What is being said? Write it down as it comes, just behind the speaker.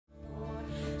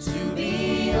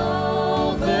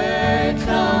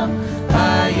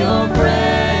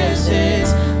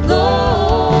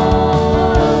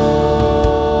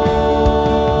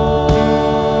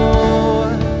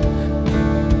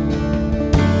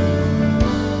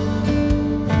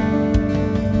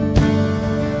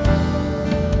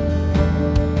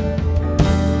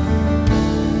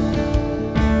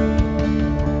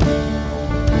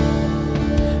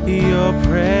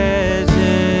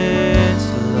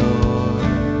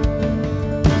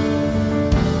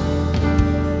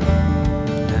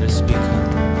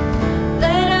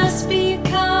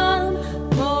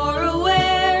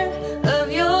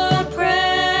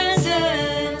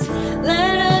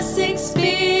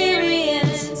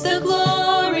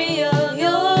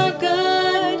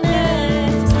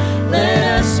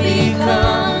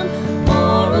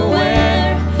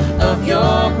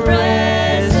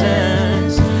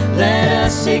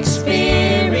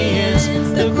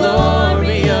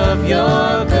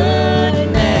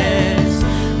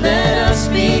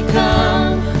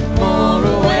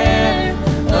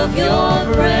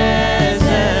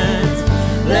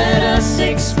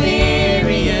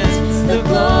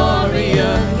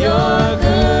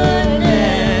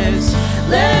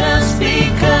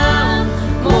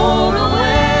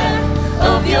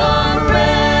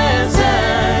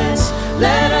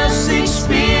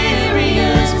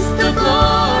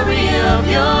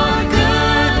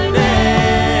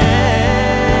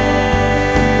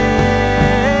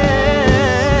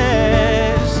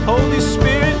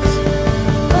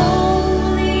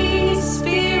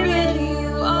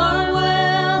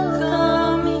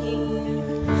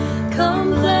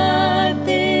flood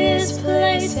this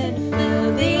place and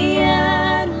fill the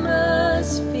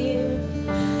atmosphere.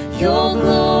 Your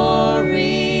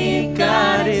glory,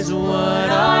 God, is what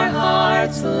our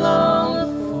hearts long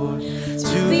for,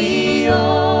 to be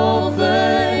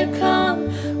overcome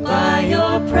by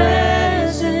your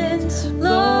presence,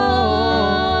 Lord.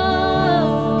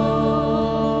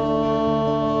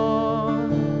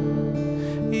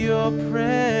 Your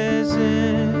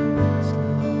presence,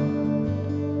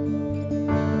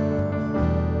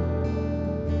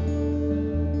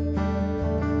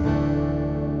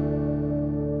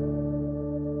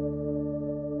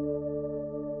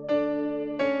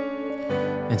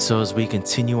 And so as we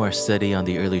continue our study on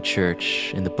the early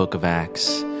church in the book of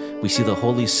Acts, we see the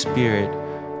Holy Spirit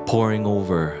pouring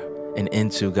over and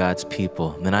into God's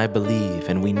people. And I believe,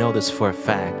 and we know this for a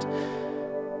fact,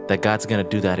 that God's going to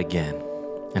do that again.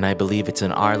 And I believe it's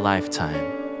in our lifetime.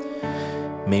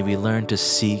 May we learn to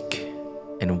seek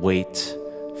and wait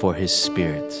for His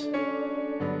Spirit.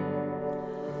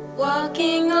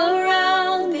 walking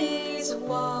around these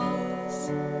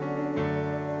walls,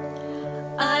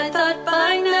 I thought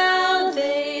by now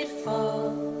they'd fall,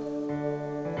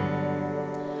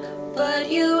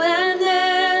 but you have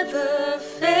never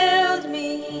failed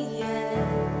me yet.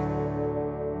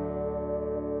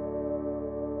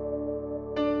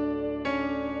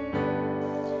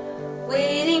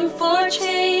 Waiting for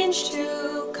change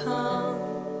to come,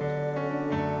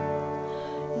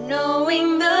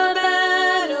 knowing the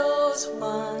battle's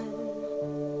won,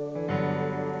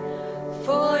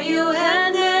 for you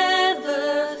have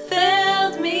never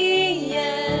failed me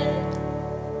yet.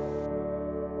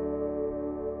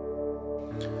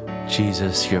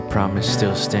 Jesus, your promise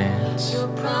still stands. Your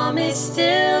promise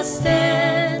still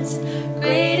stands.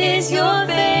 Great is your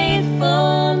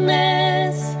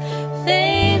faithfulness,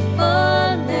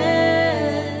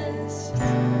 faithfulness.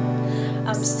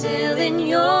 I'm still in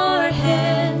your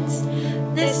hands.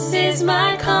 This is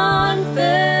my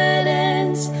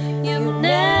confidence. You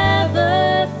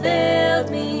never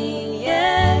failed me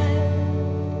yet.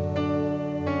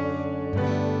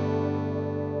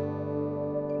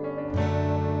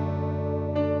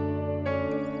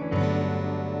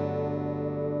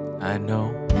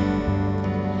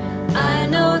 I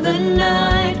know the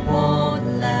night won't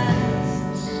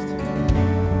last.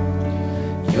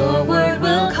 Your word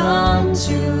will come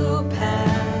to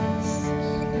pass.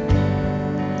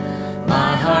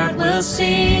 My heart will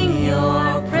sing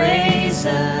your praise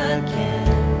again.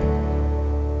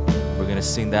 We're going to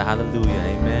sing that hallelujah,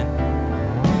 amen.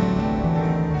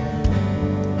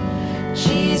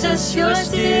 Jesus, you're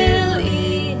still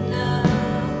enough.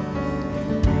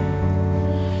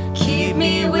 Keep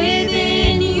me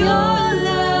within your love.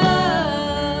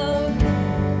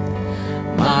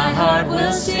 My heart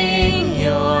will sing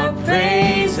your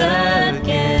praise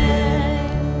again.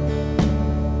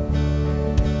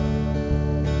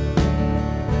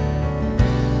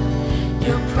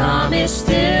 Your promise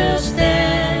still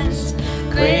stands.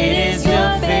 Great is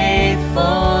your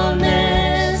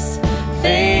faithfulness,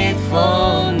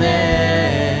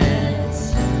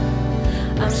 faithfulness.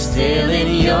 I'm still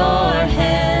in your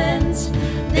hands.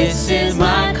 This is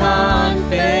my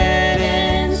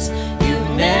confidence. You've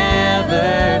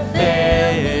never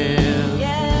failed.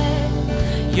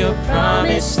 Your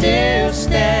promise still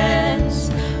stands.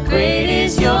 Great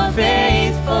is your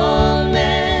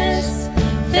faithfulness,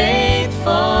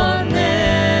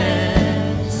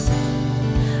 faithfulness.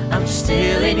 I'm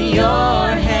still in your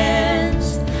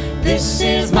hands. This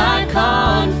is my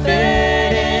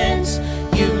confidence.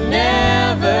 You've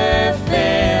never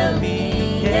failed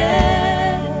me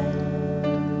yet.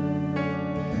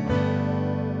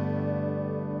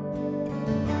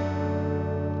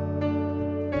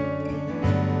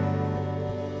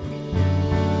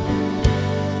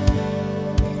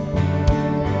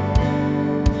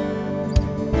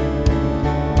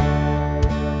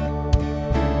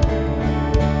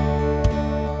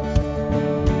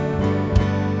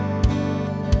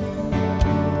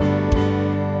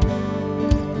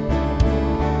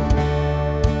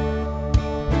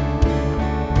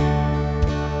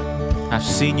 I've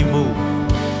seen you move.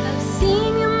 I've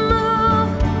seen you move.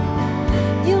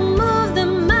 You move the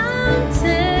mountains,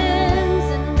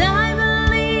 and I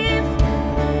believe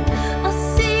I'll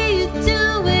see you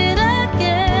do it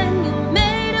again. You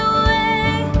made a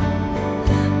way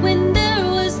when there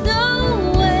was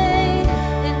no way,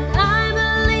 and I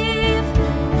believe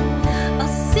I'll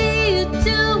see you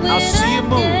do it I'll see you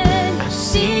move. again. I've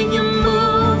seen you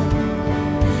move.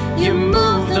 You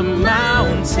move the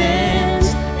mountains,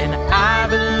 and I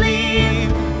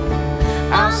believe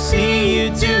I'll see you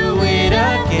do it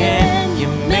again. You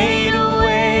made a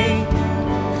way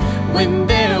when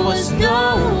there was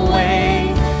no way.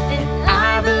 And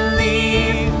I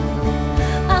believe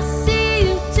I'll see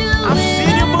you do I've it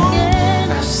seen you move.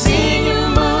 again. I've seen you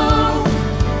move.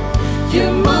 You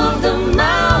move the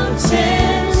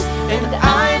mountains, and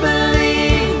I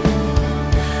believe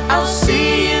I'll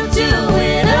see you do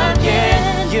it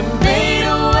again. You made a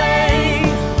way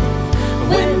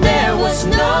when there was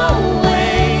no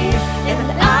way,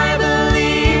 and I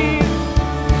believe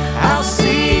I'll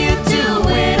see you do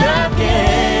it again.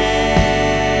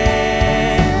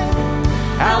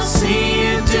 I'll see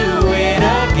you do it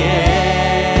again.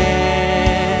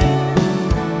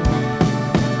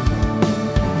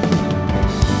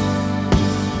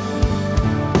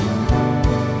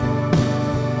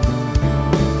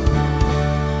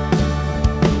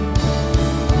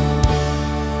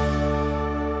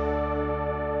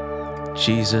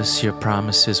 Jesus, your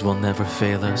promises will never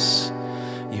fail us.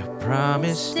 Your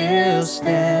promise still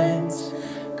stands.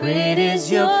 Great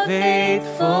is your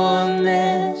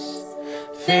faithfulness,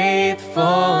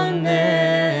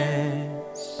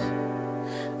 faithfulness.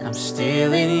 I'm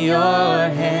still in your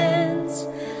hands.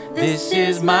 This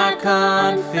is my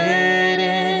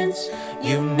confidence.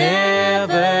 You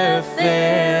never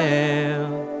fail.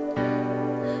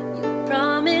 Your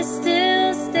promise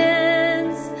still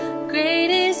stands.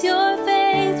 Great is your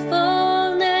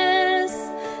faithfulness,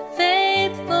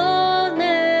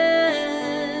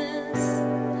 faithfulness.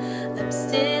 I'm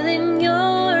still in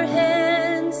your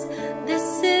hands.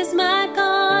 This is my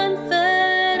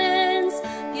confidence.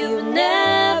 You've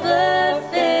never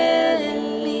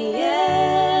failed me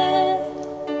yet.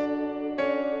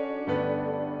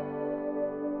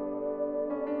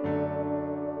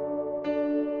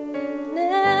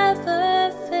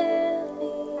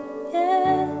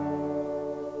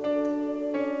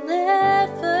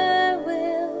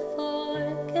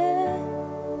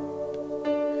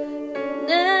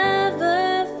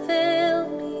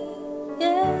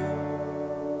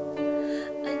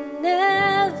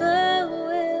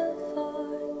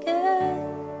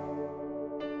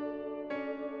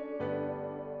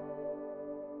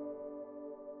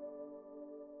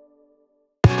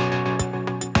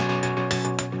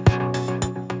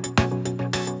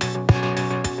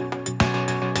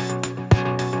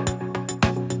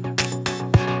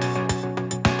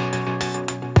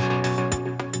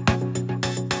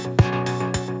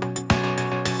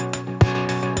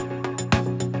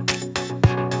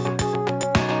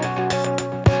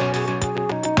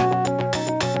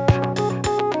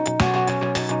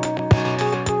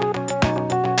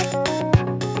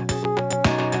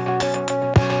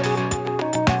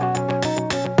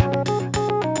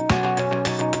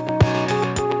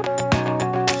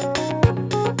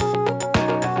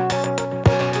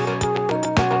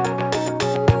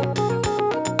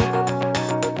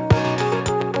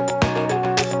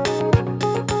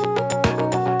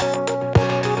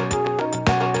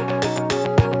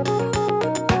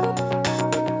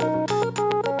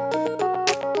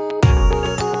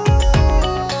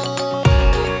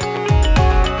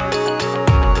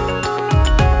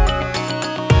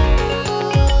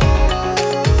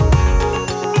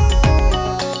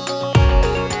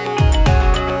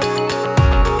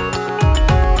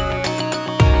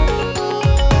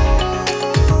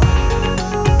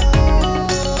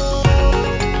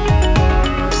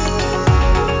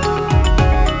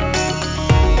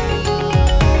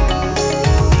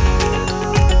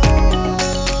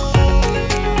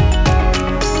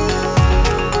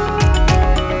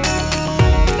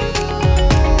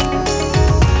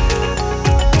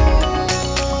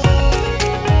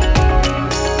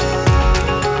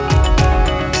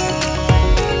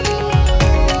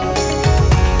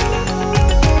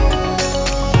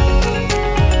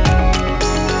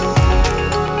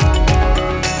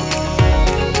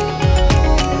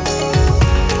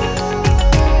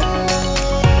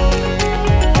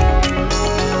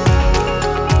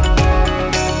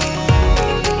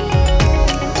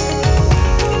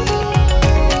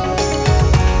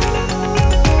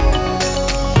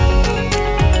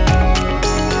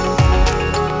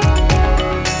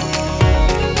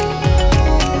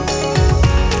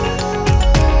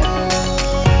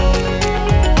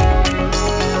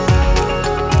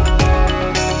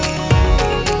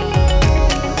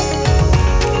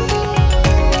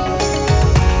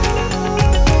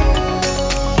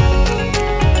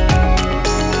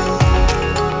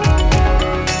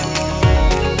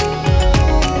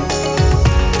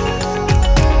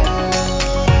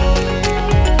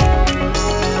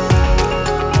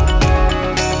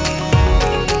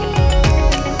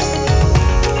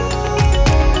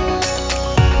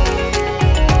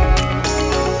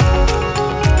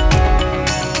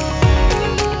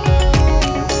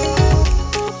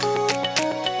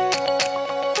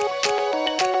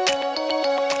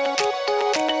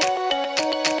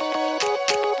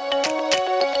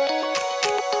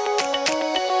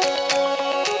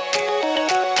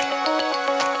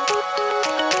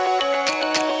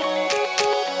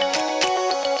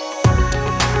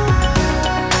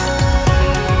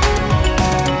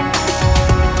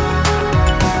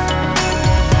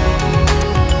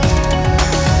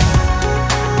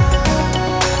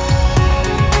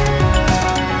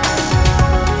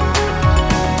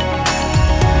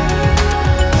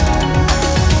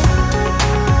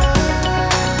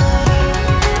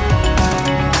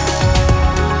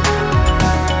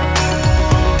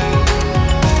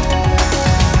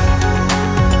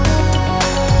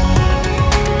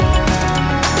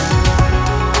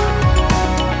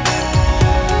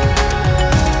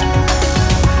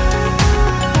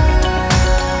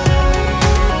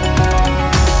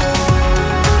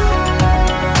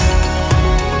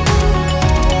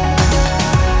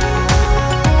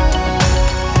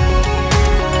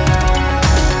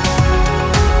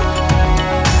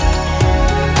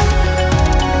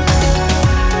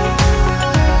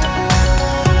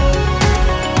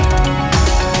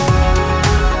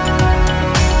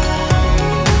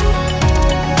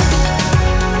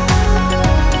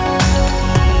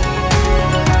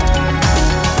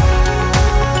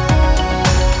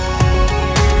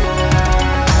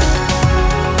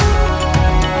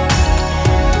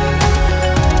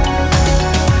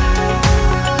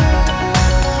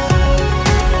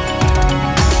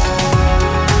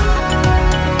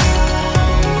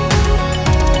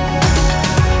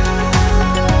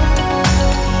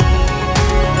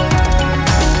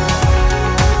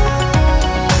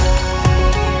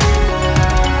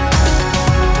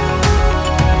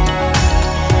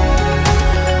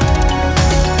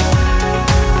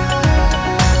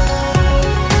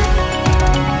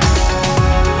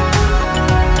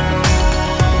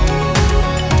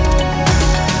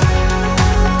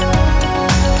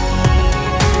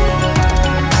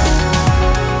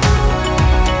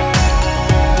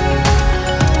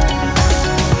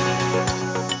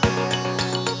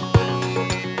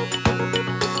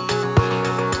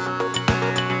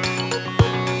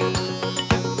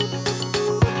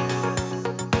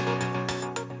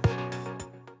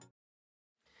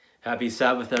 Happy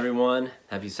Sabbath, everyone.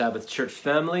 Happy Sabbath, church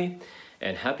family,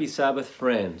 and happy Sabbath,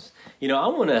 friends. You know, I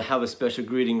want to have a special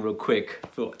greeting real quick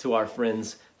to our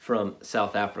friends from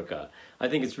South Africa. I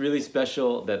think it's really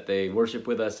special that they worship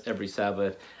with us every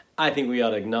Sabbath. I think we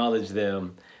ought to acknowledge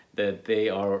them, that they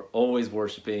are always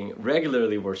worshiping,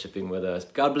 regularly worshiping with us.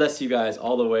 God bless you guys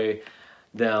all the way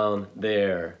down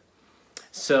there.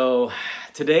 So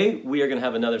today we are going to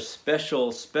have another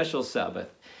special Sabbath.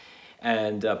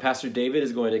 And Pastor David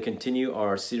is going to continue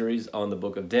our series on the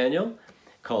book of Daniel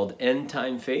called End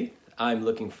Time Faith. I'm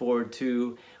looking forward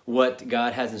to what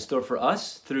God has in store for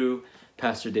us through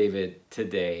Pastor David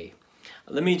today.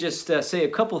 Let me just say a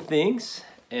couple things,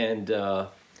 and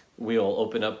we'll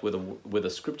open up with a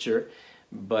scripture.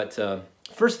 But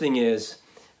first thing is,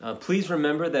 please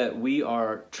remember that we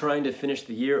are trying to finish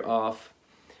the year off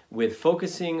with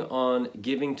focusing on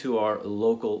giving to our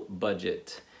local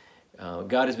budget.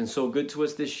 God has been so good to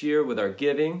us this year with our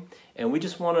giving, and we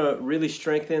just want to really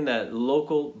strengthen that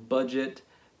local budget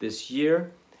this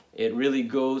year. It really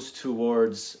goes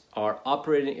towards our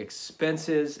operating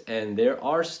expenses, and there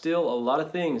are still a lot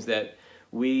of things that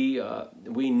we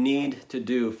need to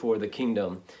do for the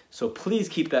kingdom. So please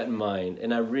keep that in mind,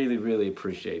 and I really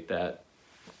appreciate that.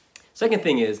 Second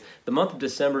thing is, the month of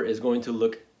December is going to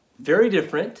look very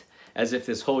different, as if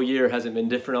this whole year hasn't been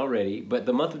different already, but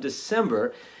the month of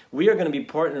December, we are going to be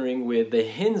partnering with the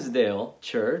Hinsdale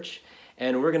Church,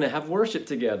 and we're going to have worship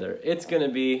together. It's going to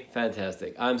be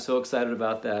fantastic. I'm so excited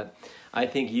about that. I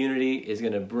think unity is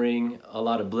going to bring a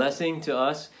lot of blessing to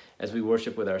us as we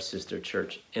worship with our sister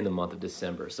church in the month of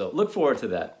December. So look forward to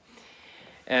that.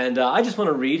 And I just want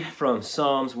to read from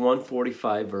Psalms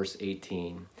 145, verse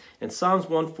 18. And Psalms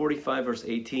 145, verse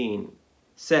 18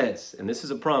 says, and this is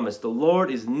a promise, the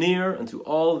Lord is near unto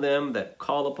all them that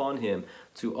call upon him,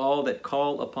 to all that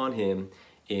call upon him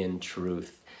in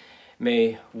truth.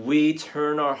 May we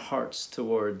turn our hearts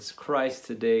towards Christ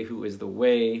today, who is the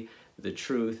way, the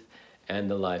truth, and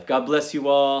the life. God bless you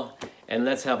all, and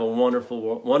let's have a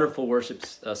wonderful worship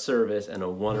service and a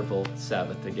wonderful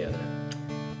Sabbath together.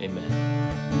 Amen.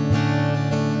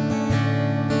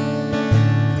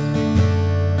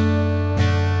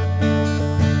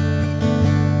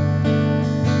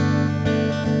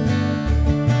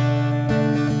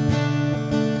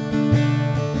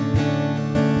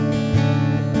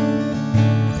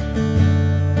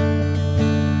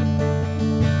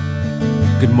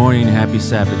 Good morning, happy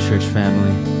Sabbath, church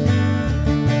family.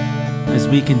 As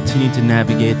we continue to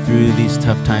navigate through these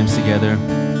tough times together,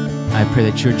 I pray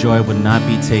that your joy would not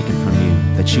be taken from you,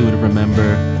 that you would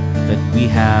remember that we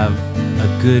have a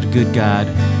good God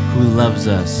who loves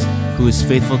us, who is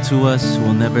faithful to us, who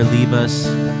will never leave us,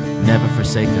 never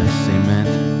forsake us. Amen.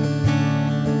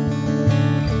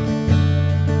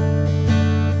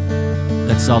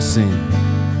 Let's all sing.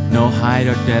 No height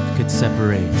or depth could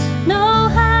separate. No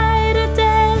height or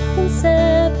depth can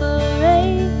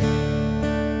separate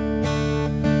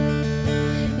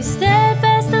your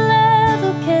steadfast love,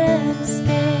 who can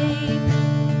escape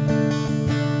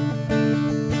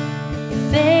your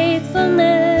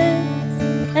faithfulness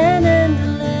and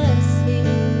endlessly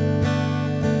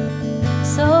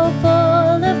so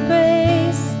full of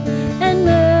grace and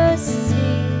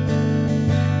mercy.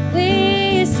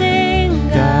 We sing,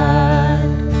 God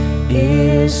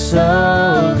is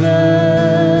so good.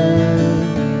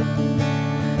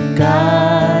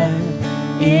 God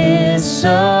is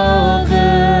so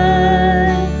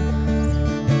good.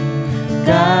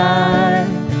 God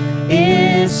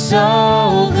is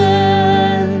so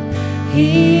good.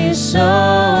 He's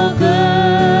so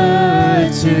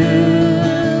good to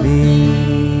me.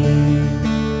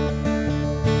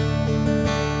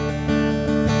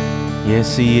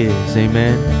 Yes, he is.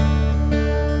 Amen.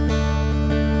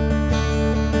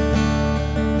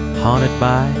 Haunted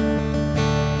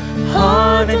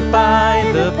by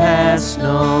the past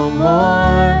no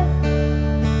more.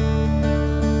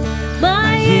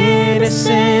 My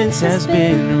Innocence has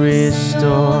been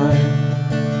restored.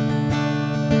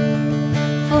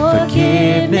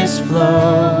 Forgiveness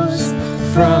flows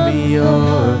from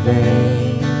your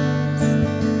veins.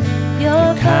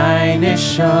 your Kindness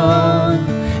shown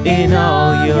in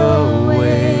all your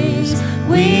ways.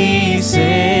 We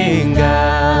sing,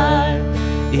 God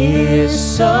is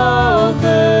so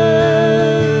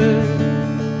good.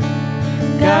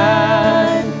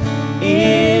 God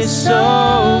is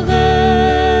so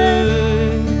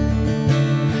good.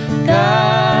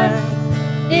 God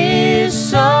is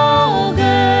so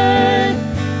good.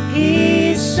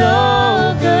 He's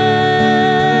so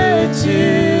good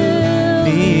to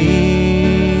me.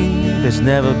 There's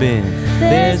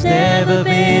never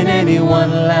been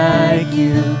anyone like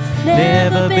you.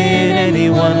 never been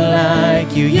anyone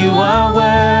like you. You are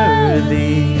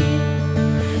worthy.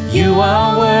 You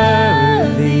are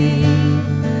worthy.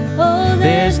 Oh,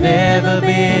 There's never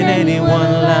been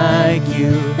anyone like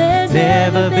you.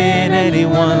 Never been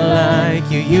anyone like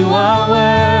you. You are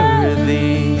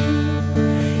worthy.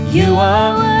 You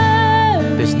are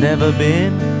worthy.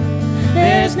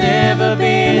 There's never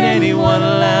been anyone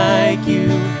like you.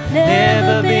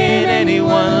 Never been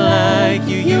anyone like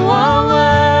you. You are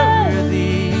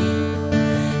worthy.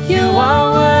 You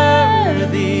are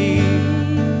worthy.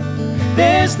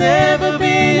 There's never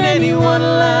been anyone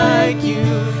like you.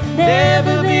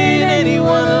 Never been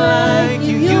anyone like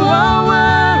you. You are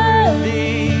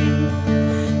worthy.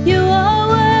 you are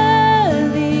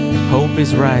worthy. Hope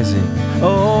is rising.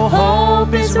 Oh,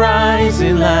 hope is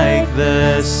rising like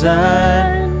the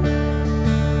sun.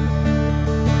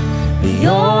 The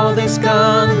old is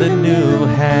gone, the new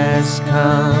has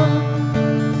come.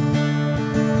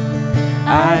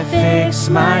 I fix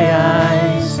my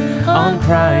eyes on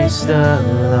Christ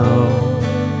alone.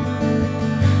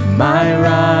 My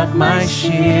rock, my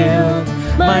shield,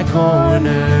 my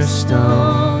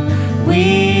cornerstone.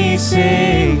 We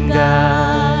sing,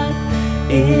 God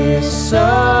is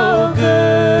so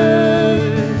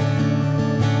good.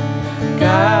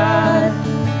 God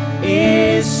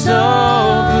is so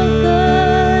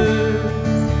good.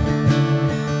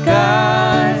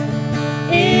 God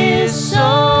is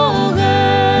so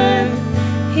good.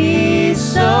 He's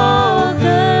so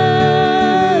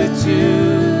good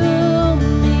to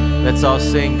me. Let's all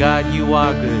sing, God, you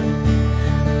are good.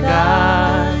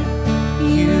 God,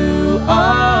 you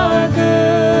are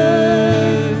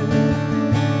good.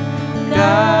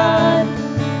 God,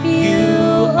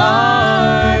 you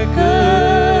are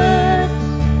good.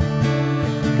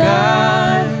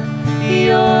 God,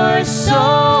 you're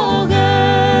so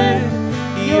good.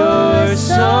 You're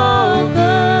so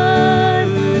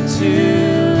good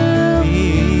to me.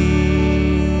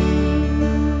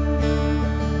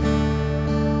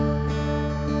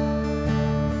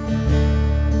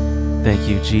 Thank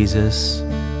you, Jesus,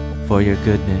 for your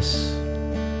goodness.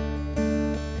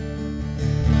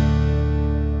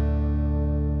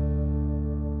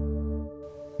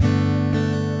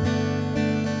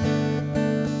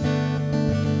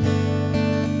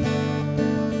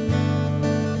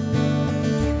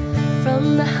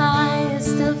 From the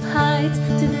highest of heights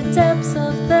to the depths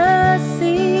of the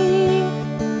sea,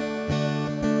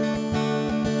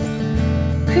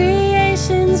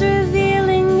 creation's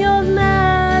revealing your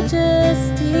majesty.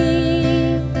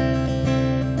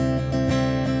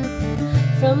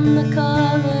 From the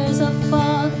colors of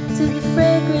fall to the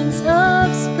fragrance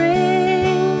of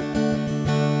spring,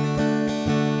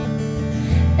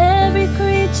 every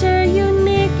creature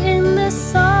unique in the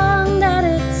song that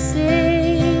it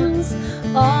sings,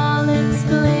 all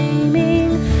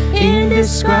exclaiming,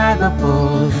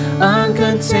 Indescribable,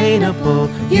 uncontainable.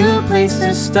 You place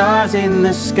the stars in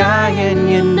the sky and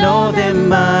you know them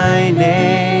by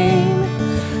name.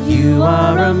 You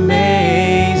are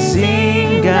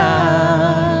amazing,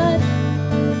 God.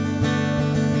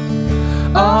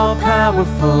 All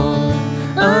powerful,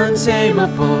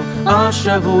 untamable. All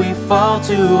struggle we fall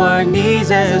to our knees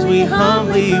as we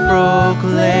humbly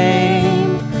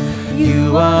proclaim.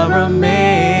 You are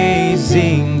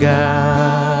amazing,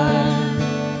 God.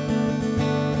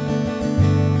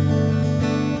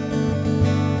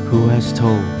 Who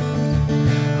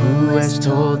has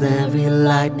told every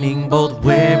lightning bolt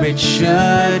where it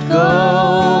should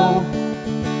go?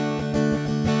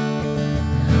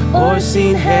 Or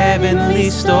seen heavenly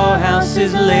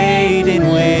storehouses laden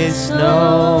with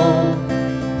snow?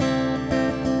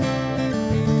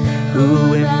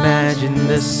 Who imagined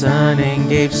the sun and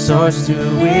gave source to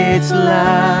its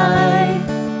light,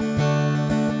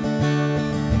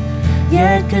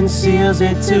 yet conceals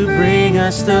it to bring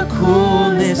us the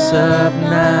coolness of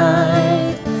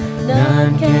night?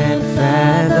 None can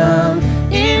fathom,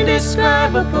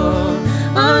 indescribable,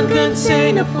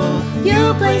 uncontainable.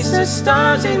 You place the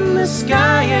stars in the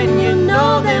sky and you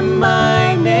know them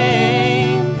by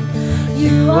name.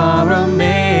 You are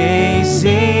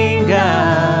amazing,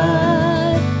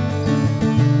 God.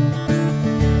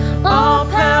 All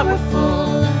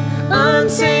powerful,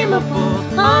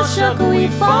 untamable. All struggle we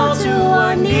fall to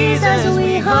our knees as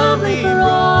we humbly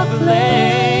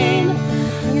proclaim.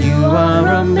 You are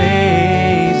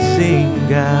amazing,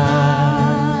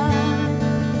 God.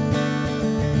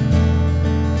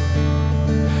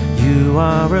 You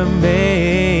are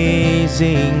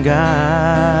amazing,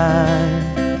 God.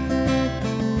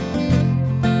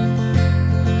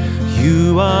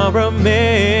 You are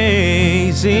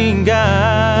amazing, God.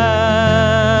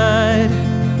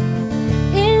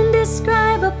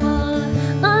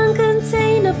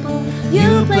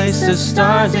 place the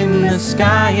stars in the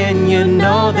sky and you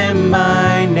know them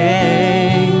by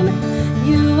name.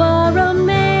 You are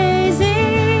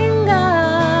amazing,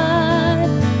 God.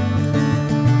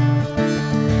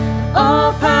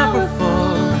 All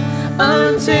powerful,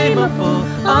 untamable,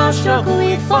 all struggle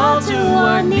we fall to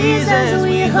our knees as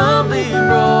we humbly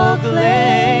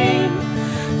proclaim.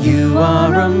 You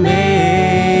are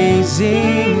amazing,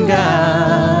 God.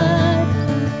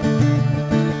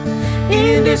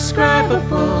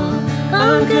 Indescribable,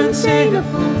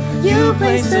 uncontainable, you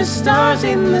place the stars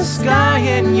in the sky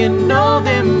and you know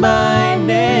them by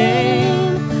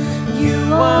name.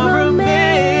 You are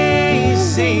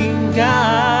amazing,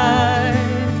 God.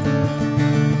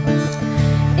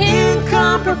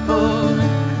 Incomparable,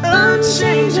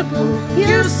 unchangeable,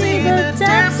 you see the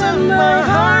depths of my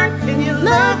heart and you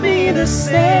love me the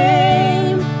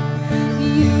same.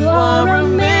 You are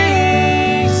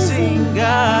amazing,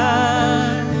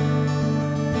 God.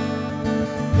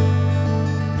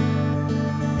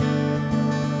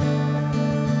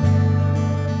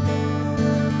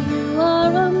 You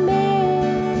are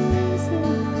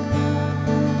amazing,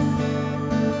 God.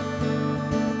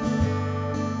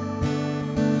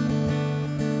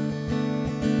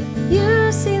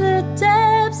 You see the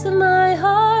depths of my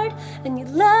heart and you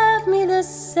love me the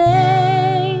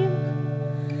same.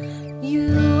 You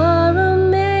are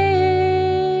amazing,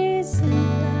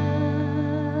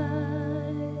 God.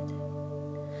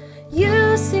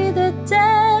 You see the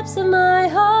depths of my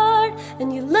heart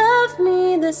and you love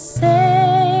me the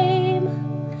same.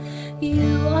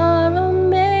 You are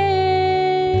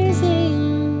amazing,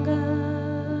 God.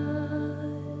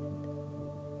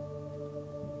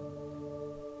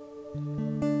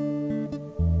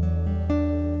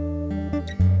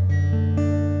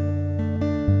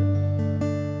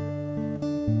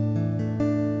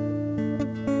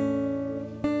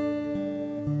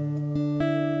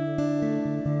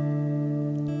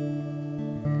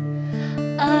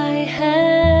 I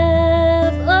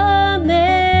have a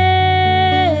maker.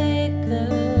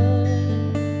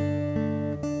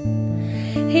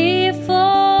 He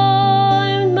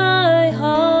formed my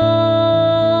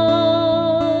heart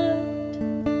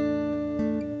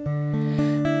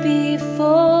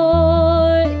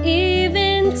before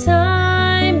even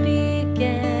time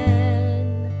began.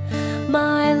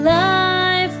 My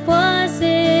life was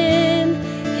in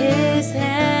His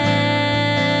hand.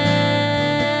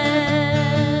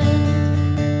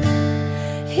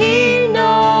 He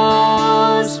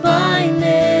knows my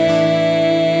name.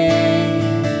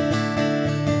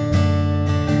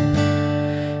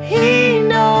 He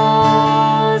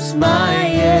knows my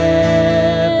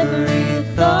every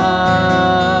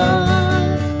thought.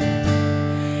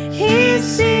 He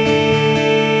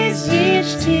sees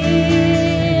each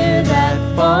tear that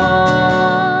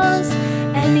falls,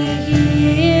 and He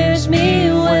hears me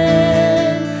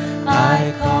when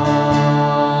I call.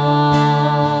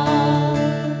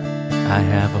 I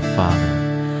have a Father.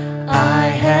 I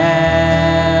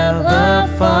have a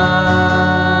Father.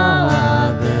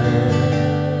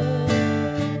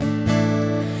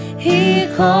 He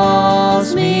calls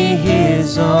me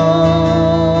His own.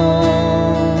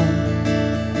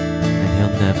 And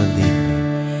He'll never leave me.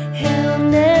 He'll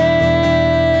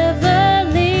never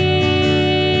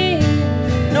leave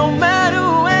me. No matter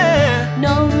where,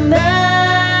 No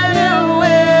matter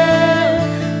where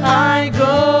I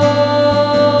go,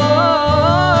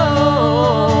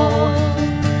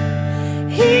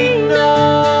 He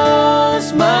knows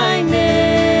my name.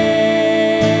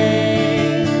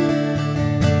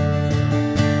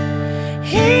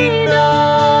 He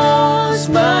knows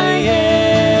my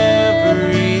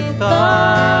every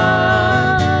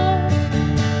thought.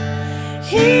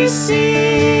 He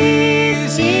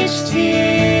sees each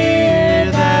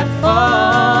tear that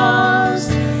falls,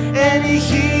 and He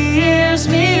hears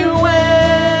me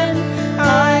when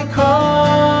I call.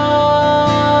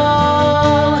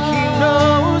 He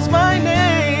knows my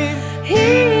name. He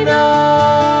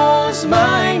knows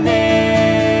my name.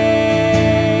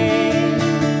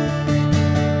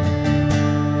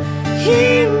 He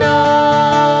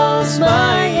knows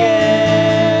my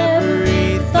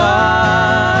every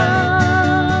thought.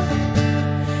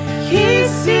 He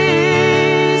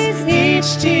sees each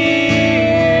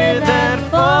tear that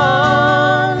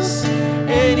falls,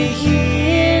 and He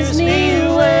hears me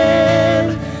when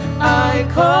I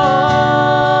call.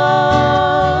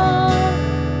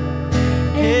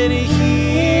 And He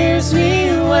hears me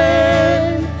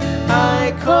when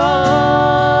I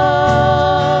call.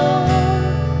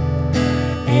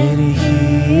 And He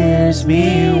hears me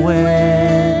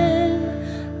when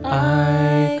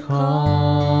I call.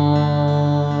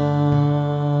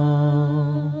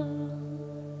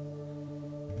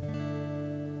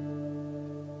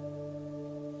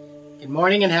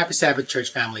 morning and happy Sabbath,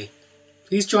 church family.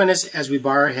 Please join us as we bow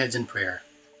our heads in prayer.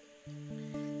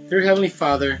 Dear Heavenly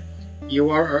Father, you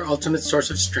are our ultimate source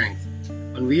of strength.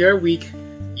 When we are weak,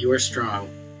 you are strong.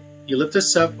 You lift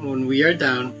us up when we are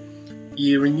down.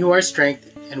 You renew our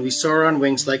strength, and we soar on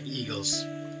wings like eagles.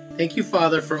 Thank you,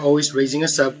 Father, for always raising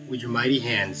us up with your mighty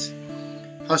hands.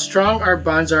 How strong our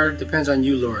bonds are depends on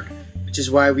you, Lord, which is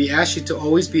why we ask you to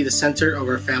always be the center of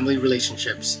our family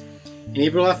relationships.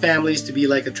 Enable our families to be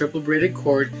like a triple-braided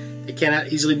cord that cannot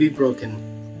easily be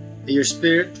broken. That your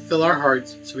Spirit fill our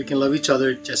hearts so we can love each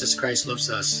other just as Christ loves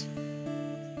us.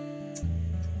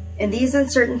 In these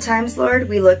uncertain times, Lord,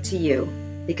 we look to you,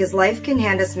 because life can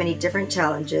hand us many different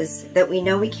challenges that we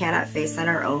know we cannot face on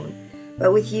our own.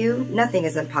 But with you, nothing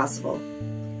is impossible.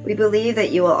 We believe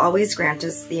that you will always grant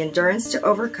us the endurance to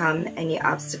overcome any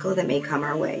obstacle that may come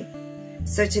our way.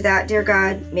 So to that, dear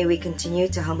God, may we continue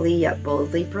to humbly yet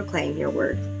boldly proclaim your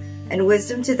word and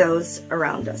wisdom to those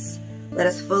around us. Let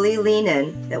us fully lean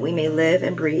in that we may live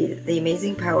and breathe the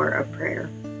amazing power of prayer.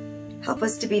 Help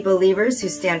us to be believers who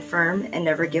stand firm and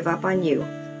never give up on you.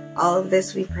 All of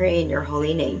this we pray in your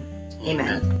holy name.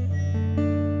 Amen.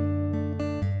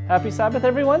 Happy Sabbath,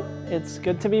 everyone. It's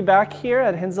good to be back here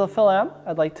at Fil-Am.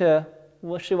 I'd like to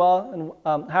wish you all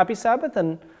a happy Sabbath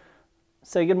and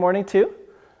say good morning too.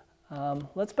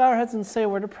 Let's bow our heads and say a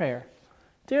word of prayer.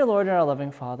 Dear Lord and our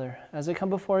loving Father, as I come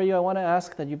before you, I want to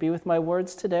ask that you be with my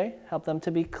words today. Help them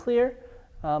to be clear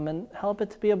and help it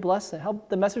to be a blessing. Help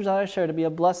the message that I share to be a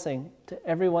blessing to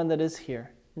everyone that is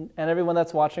here and everyone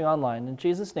that's watching online. In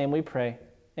Jesus' name we pray.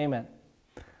 Amen.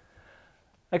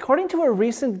 According to a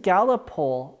recent Gallup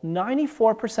poll,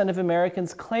 94% of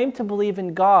Americans claim to believe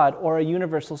in God or a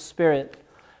universal spirit.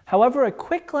 However, a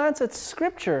quick glance at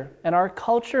Scripture and our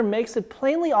culture makes it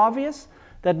plainly obvious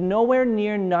that nowhere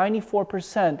near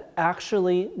 94%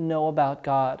 actually know about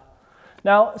God.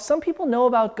 Now, some people know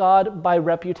about God by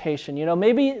reputation. You know,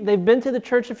 maybe they've been to the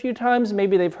church a few times,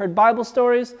 maybe they've heard Bible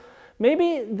stories,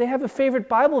 maybe they have a favorite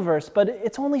Bible verse, but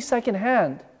it's only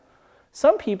secondhand.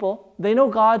 Some people, they know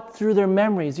God through their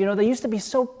memories. You know, they used to be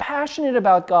so passionate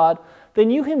about God, they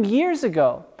knew him years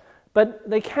ago, but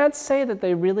they can't say that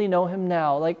they really know him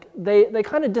now. Like, they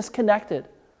kind of disconnected.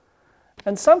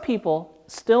 And some people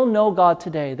still know God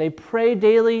today. They pray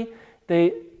daily,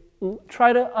 they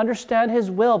try to understand his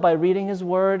will by reading his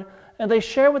word, and they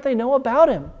share what they know about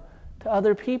him to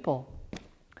other people.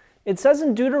 It says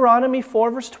in Deuteronomy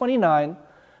 4, verse 29,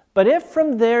 "But if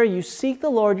from there you seek the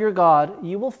Lord your God,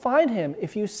 you will find him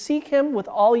if you seek him with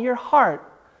all your heart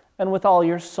and with all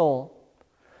your soul."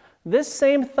 This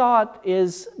same thought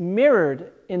is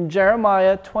mirrored in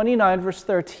Jeremiah 29, verse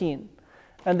 13.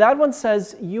 And that one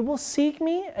says, "You will seek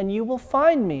me and you will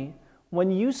find me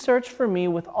when you search for me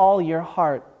with all your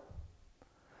heart."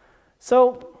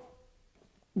 So,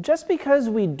 just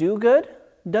because we do good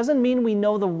doesn't mean we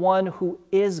know the one who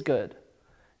is good.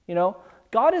 You know,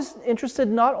 God is interested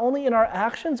not only in our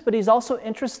actions, but he's also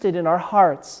interested in our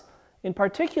hearts. In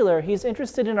particular, he's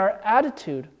interested in our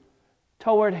attitude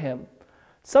toward him.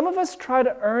 Some of us try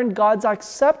to earn God's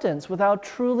acceptance without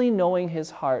truly knowing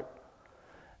his heart.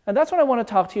 And that's what I want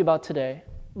to talk to you about today.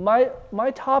 My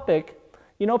topic,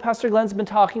 you know, Pastor Glenn's been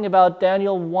talking about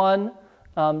Daniel 1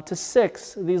 to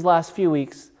 6 these last few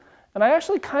weeks. And I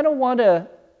actually kind of want to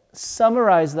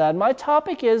summarize that. My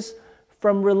topic is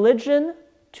from religion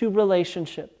to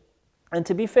relationship. And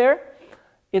to be fair,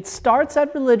 it starts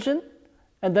at religion,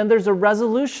 and then there's a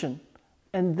resolution,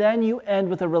 and then you end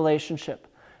with a relationship.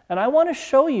 And I want to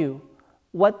show you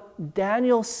what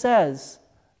Daniel says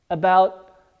about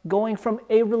going from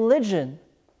a religion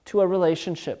to a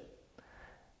relationship.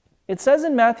 It says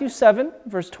in Matthew 7,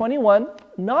 verse 21,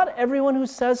 "Not everyone who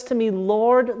says to me,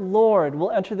 'Lord, Lord,' will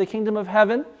enter the kingdom of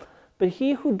heaven, but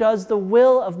he who does the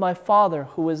will of my Father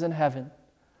who is in heaven."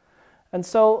 And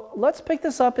so let's pick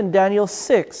this up in Daniel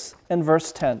 6 and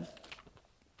verse 10.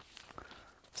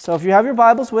 So if you have your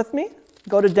Bibles with me,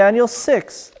 go to Daniel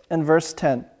 6 and verse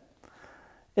 10.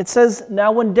 It says,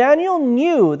 "Now when Daniel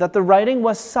knew that the writing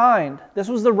was signed," this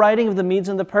was the writing of the Medes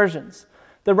and the Persians.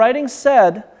 The writing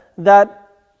said that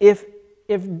if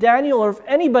Daniel or if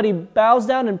anybody bows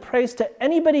down and prays to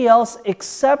anybody else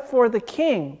except for the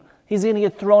king, he's going to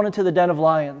get thrown into the den of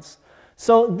lions.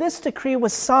 So this decree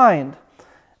was signed.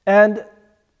 And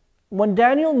when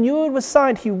Daniel knew it was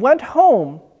signed, he went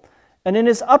home, and in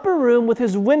his upper room with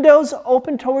his windows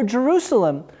open toward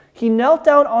Jerusalem, he knelt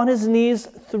down on his knees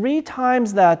 3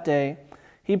 times that day.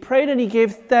 He prayed and he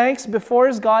gave thanks before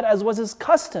his God, as was his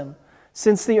custom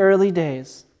since the early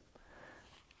days.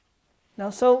 Now,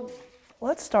 so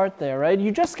let's start there, right?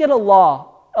 You just get a law.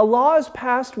 A law is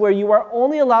passed where you are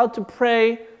only allowed to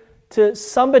pray to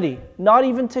somebody, not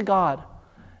even to God.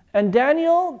 And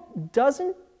Daniel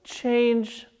doesn't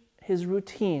change his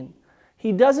routine.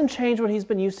 He doesn't change what he's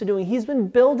been used to doing. He's been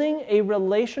building a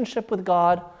relationship with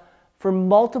God for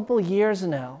multiple years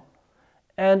now.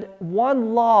 And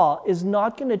one law is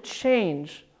not going to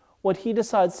change what he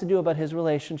decides to do about his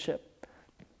relationship.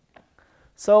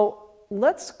 So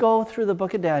let's go through the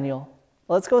book of Daniel.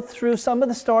 Let's go through some of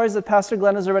the stories that Pastor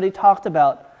Glenn has already talked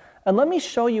about. And let me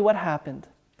show you what happened.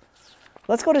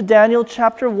 Let's go to Daniel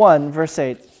chapter 1, verse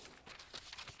 8.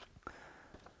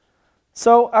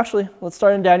 So actually, let's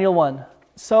start in Daniel 1.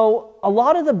 So a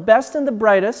lot of the best and the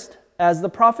brightest, as the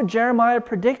prophet Jeremiah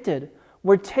predicted,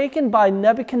 were taken by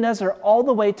Nebuchadnezzar all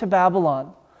the way to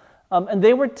Babylon. And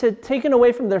they were taken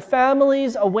away from their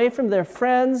families, away from their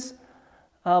friends.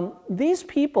 These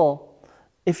people,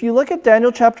 if you look at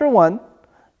Daniel chapter 1,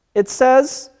 it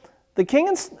says,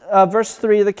 verse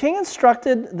 3, the king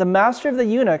instructed the master of the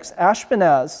eunuchs,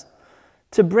 Ashpenaz,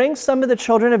 to bring some of the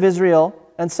children of Israel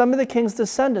and some of the king's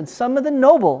descendants, some of the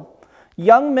noble,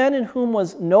 young men in whom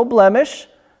was no blemish,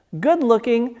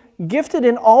 good-looking, gifted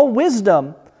in all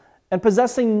wisdom, and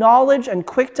possessing knowledge and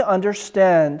quick to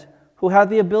understand, who had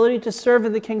the ability to serve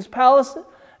in the king's palace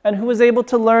and who was able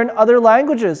to learn other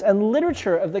languages and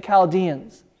literature of the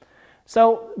Chaldeans.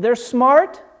 So they're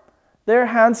smart, they're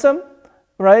handsome,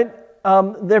 right?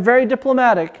 They're very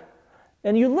diplomatic.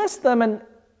 And you list them, and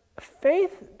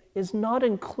faith is not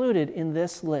included in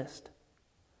this list.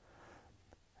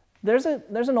 There's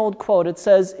an old quote. It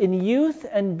says, "In youth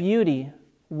and beauty,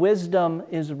 wisdom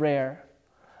is rare."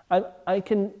 I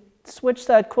can switch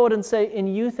that quote and say, in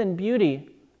youth and beauty,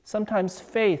 sometimes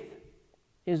faith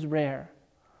is rare.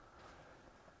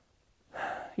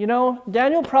 You know,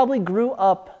 Daniel probably grew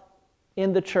up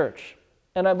in the church.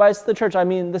 And by the church, I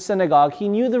mean the synagogue. He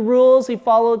knew the rules. He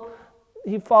followed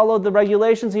the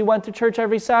regulations. He went to church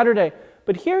every Saturday.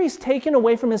 But here he's taken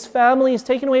away from his family. He's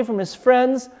taken away from his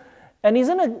friends. And he's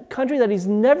in a country that he's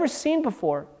never seen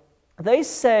before. They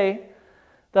say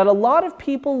that a lot of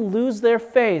people lose their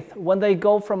faith when they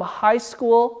go from high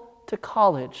school to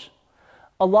college.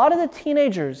 A lot of the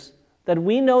teenagers that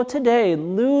we know today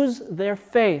lose their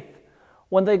faith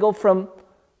when they go from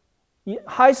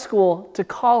high school to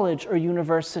college or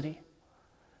university.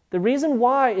 The reason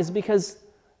why is because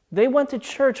they went to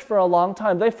church for a long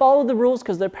time. They followed the rules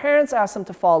because their parents asked them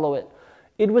to follow it.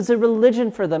 It was a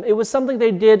religion for them. It was something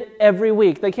they did every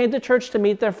week. They came to church to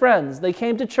meet their friends. They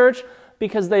came to church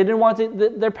because they didn't want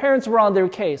to, their parents were on their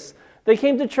case. They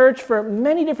came to church for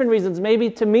many different reasons, maybe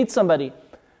to meet somebody.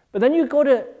 But then you go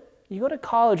to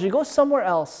college, you go somewhere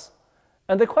else.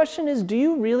 And the question is, do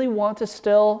you really want to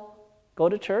still go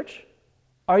to church?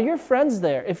 Are your friends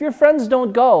there? If your friends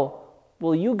don't go,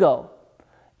 will you go?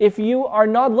 If you are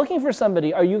not looking for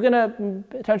somebody, are you going to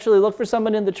potentially look for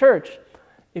someone in the church?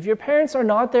 If your parents are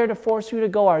not there to force you to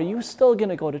go, are you still going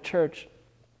to go to church?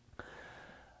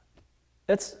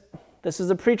 This is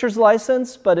a preacher's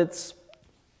license, but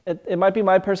it might be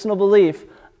my personal belief.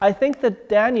 I think that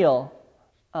Daniel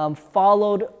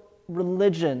followed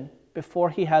religion before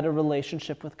he had a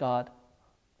relationship with God.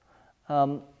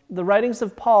 The writings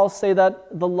of Paul say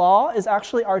that the law is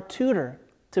actually our tutor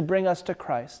to bring us to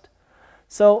Christ.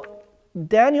 So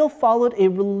Daniel followed a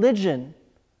religion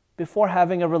before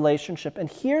having a relationship. And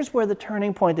here's where the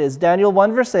turning point is. Daniel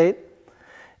 1 verse 8,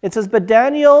 it says, "But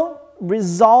Daniel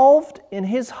resolved in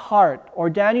his heart," or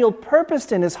Daniel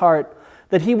purposed in his heart,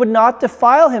 "that he would not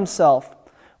defile himself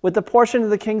with the portion of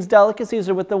the king's delicacies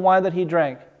or with the wine that he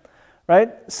drank."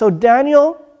 Right? So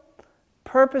Daniel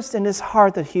purposed in his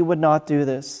heart that he would not do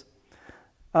this.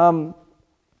 I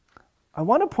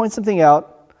want to point something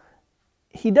out.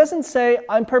 He doesn't say,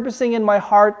 "I'm purposing in my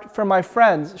heart for my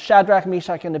friends, Shadrach,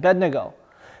 Meshach, and Abednego."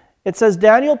 It says,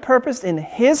 Daniel purposed in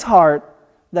his heart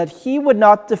that he would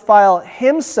not defile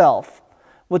himself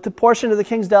with the portion of the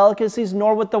king's delicacies,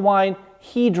 nor with the wine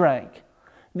he drank.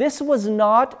 This was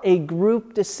not a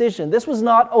group decision. This was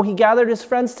not, he gathered his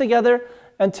friends together,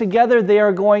 and together they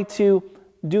are going to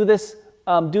do this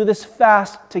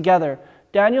fast together.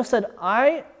 Daniel said,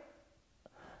 I'm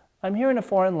here in a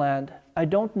foreign land. I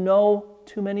don't know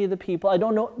too many of the people. I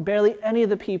don't know barely any of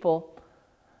the people.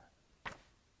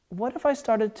 What if I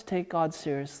started to take God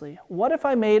seriously? What if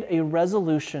I made a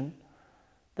resolution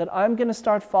that I'm going to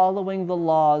start following the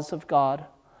laws of God?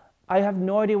 I have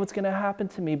no idea what's going to happen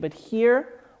to me, but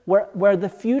here, where the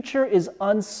future is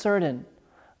uncertain,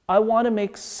 I want to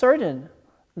make certain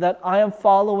that I am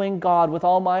following God with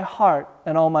all my heart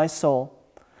and all my soul.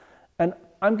 And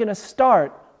I'm going to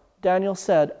start, Daniel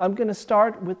said, I'm going to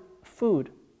start with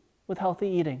food, with healthy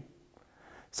eating.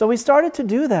 So he started to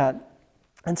do that.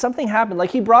 And something happened. Like,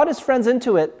 he brought his friends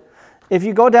into it. if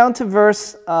you go down to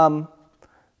verse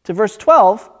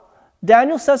 12,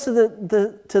 Daniel says to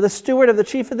the steward of the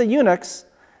chief of the eunuchs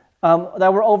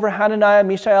that were over Hananiah,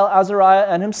 Mishael, Azariah,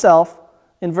 and himself,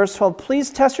 in verse 12, please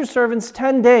test your servants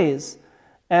 10 days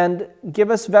and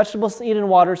give us vegetables to eat and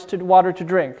water to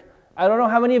drink. I don't know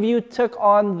how many of you took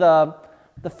on the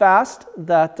fast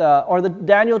that or the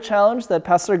Daniel challenge that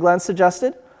Pastor Glenn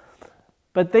suggested,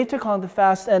 but they took on the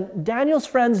fast, and Daniel's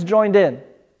friends joined in.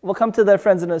 We'll come to their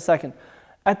friends in a second.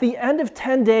 At the end of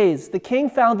 10 days, the king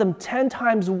found them 10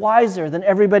 times wiser than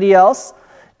everybody else,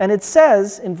 and it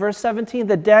says in verse 17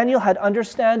 that Daniel had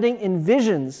understanding in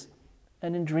visions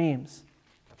and in dreams.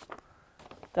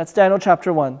 That's Daniel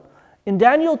chapter 1. In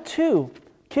Daniel 2,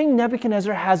 King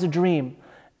Nebuchadnezzar has a dream,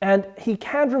 and he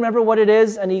can't remember what it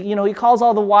is, and he calls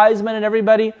all the wise men and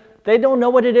everybody. They don't know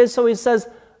what it is, so he says,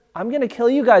 I'm going to kill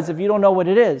you guys if you don't know what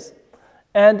it is.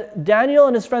 And Daniel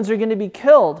and his friends are going to be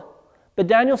killed. But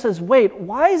Daniel says, wait,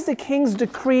 why is the king's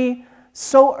decree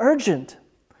so urgent?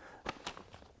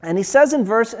 And he says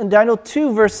in Daniel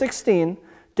 2, verse 16,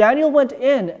 Daniel went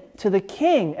in to the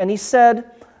king and he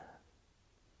said,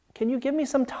 can you give me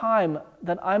some time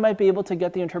that I might be able to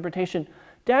get the interpretation?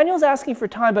 Daniel's asking for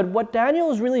time, but what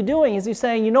Daniel is really doing is he's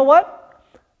saying, you know what?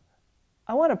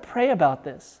 I want to pray about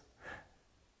this.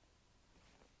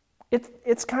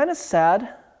 It's kind of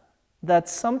sad that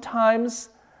sometimes,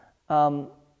 I'm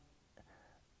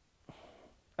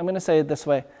going to say it this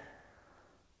way.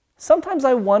 Sometimes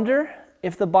I wonder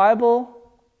if the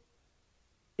Bible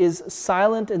is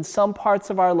silent in some parts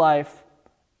of our life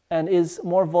and is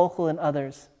more vocal in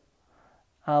others.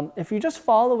 If you just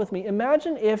follow with me,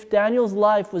 imagine if Daniel's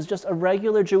life was just a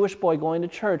regular Jewish boy going to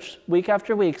church week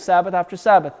after week, Sabbath after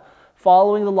Sabbath,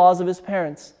 following the laws of his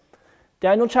parents.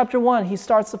 Daniel chapter 1, he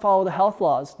starts to follow the health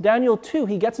laws. Daniel 2,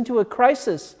 he gets into a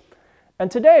crisis.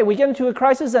 And today we get into a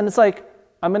crisis and it's like,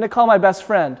 I'm going to call my best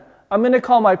friend. I'm going to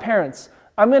call my parents.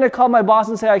 I'm going to call my boss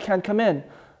and say I can't come in.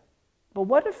 But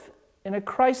what if in a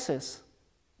crisis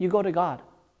you go to God?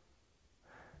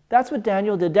 That's what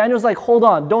Daniel did. Daniel's like, hold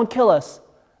on, don't kill us.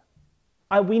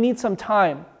 We need some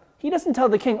time. He doesn't tell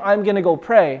the king, I'm going to go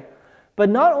pray. But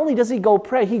not only does he go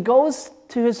pray, he goes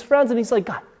to his friends and he's like,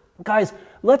 guys,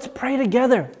 let's pray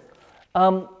together.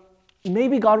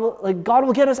 Maybe God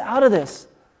will get us out of this.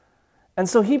 And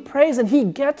so he prays and he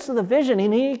gets to the vision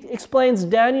and he explains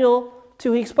Daniel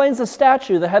 2. He explains the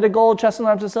statue, the head of gold, chest and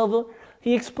arms of silver.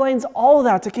 He explains all of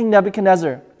that to King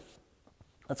Nebuchadnezzar.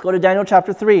 Let's go to Daniel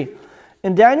chapter 3.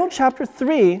 In Daniel chapter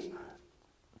 3,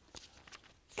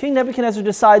 King Nebuchadnezzar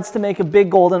decides to make a big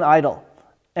golden idol.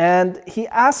 And he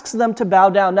asks them to bow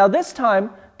down. Now this time,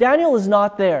 Daniel is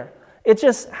not there. It's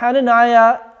just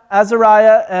Hananiah,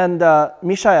 Azariah, and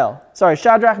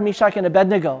Shadrach, Meshach, and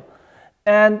Abednego.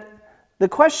 And the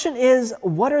question is,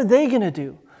 what are they going to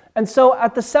do? And so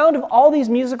at the sound of all these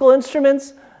musical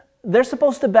instruments, they're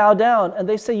supposed to bow down. And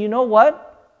they say, you know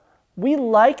what? We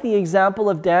like the example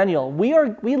of Daniel.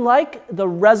 We like the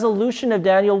resolution of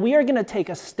Daniel. We are going to take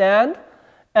a stand.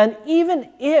 And even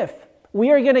if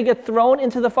we are going to get thrown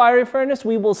into the fiery furnace,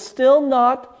 we will still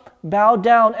not bow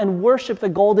down and worship the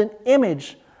golden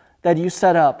image that you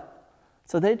set up.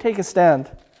 So they take a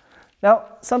stand. Now,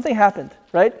 something happened,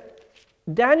 right?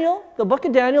 Daniel, the book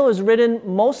of Daniel is written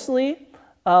mostly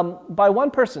by one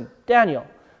person, Daniel.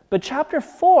 But chapter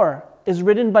 4 is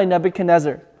written by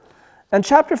Nebuchadnezzar. And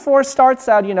chapter 4 starts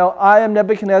out, I am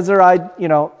Nebuchadnezzar,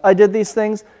 I did these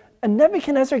things. And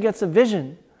Nebuchadnezzar gets a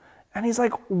vision. And he's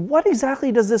like, what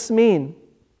exactly does this mean?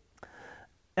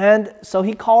 And so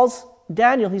he calls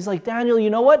Daniel. He's like, Daniel, you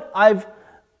know what?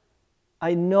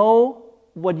 I know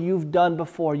what you've done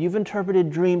before. You've interpreted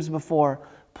dreams before.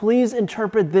 Please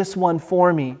interpret this one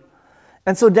for me.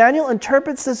 And so Daniel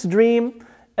interprets this dream.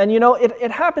 And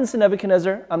it happens to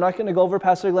Nebuchadnezzar. I'm not going to go over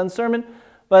Pastor Glenn's sermon.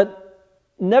 But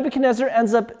Nebuchadnezzar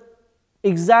ends up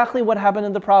exactly what happened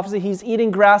in the prophecy. He's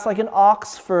eating grass like an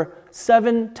ox for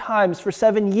 7 times, for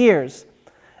 7 years.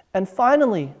 And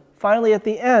finally at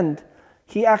the end,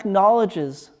 he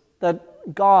acknowledges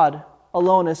that God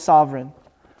alone is sovereign.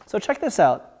 So check this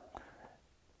out.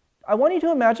 I want you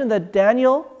to imagine that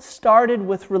Daniel started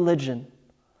with religion.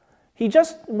 He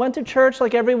just went to church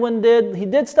like everyone did. He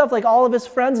did stuff like all of his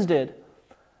friends did.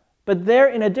 But they're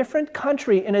in a different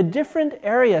country, in a different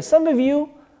area. Some of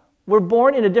you were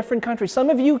born in a different country.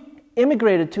 Some of you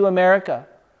immigrated to America.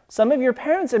 Some of your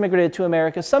parents immigrated to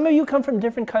America. Some of you come from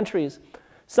different countries.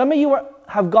 Some of you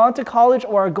have gone to college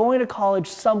or are going to college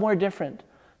somewhere different.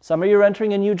 Some of you are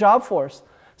entering a new job force.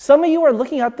 Some of you are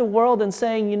looking at the world and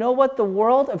saying, you know what, the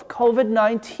world of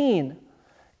COVID-19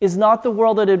 is not the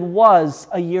world that it was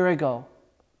a year ago.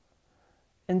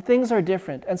 And things are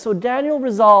different. And so Daniel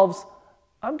resolves,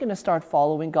 I'm going to start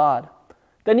following God.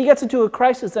 Then he gets into a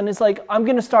crisis and it's like, I'm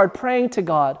going to start praying to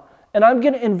God and I'm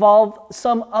going to involve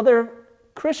some other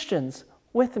Christians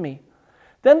with me.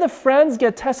 Then the friends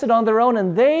get tested on their own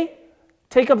and they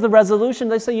take up the resolution.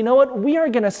 They say, you know what, we are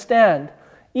going to stand.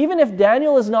 Even if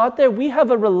Daniel is not there, we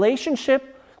have a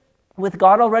relationship with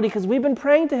God already because we've been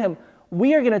praying to him.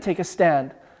 We are going to take a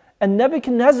stand. And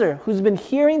Nebuchadnezzar, who's been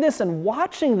hearing this and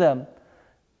watching them,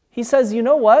 he says, you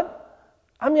know what,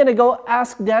 I'm going to go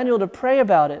ask Daniel to pray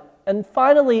about it. And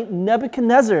finally,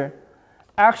 Nebuchadnezzar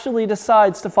actually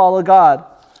decides to follow God.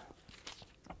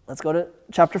 Let's go to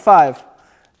chapter 5.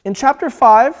 In chapter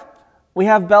 5, we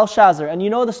have Belshazzar. And you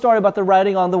know the story about the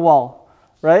writing on the wall,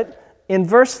 right? In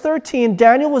verse 13,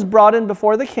 Daniel was brought in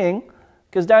before the king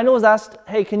because Daniel was asked,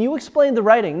 hey, can you explain the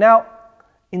writing? Now,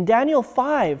 in Daniel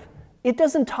 5, it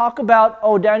doesn't talk about,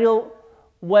 oh, Daniel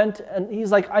went and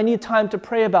he's like, I need time to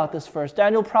pray about this first.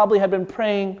 Daniel probably had been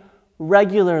praying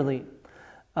regularly.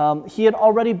 He had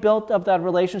already built up that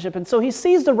relationship. And so he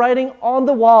sees the writing on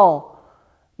the wall,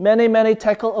 Mene, Mene,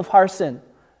 Tekel of Harsin.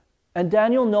 And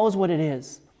Daniel knows what it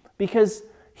is because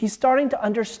he's starting to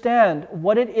understand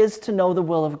what it is to know the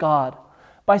will of God.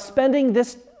 By spending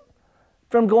this,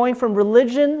 from going from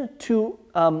religion to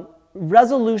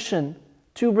resolution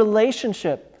to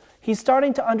relationship, he's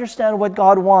starting to understand what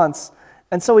God wants.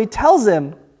 And so he tells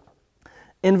him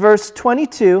in verse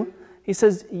 22, he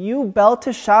says, you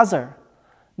Belteshazzar,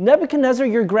 Nebuchadnezzar,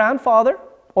 your grandfather,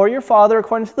 or your father,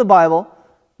 according to the Bible,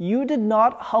 you did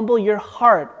not humble your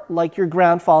heart like your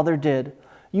grandfather did.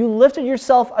 You lifted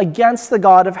yourself against the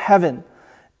God of heaven,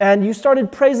 and you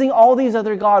started praising all these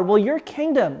other gods. Well, your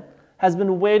kingdom has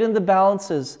been weighed in the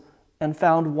balances and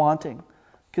found wanting,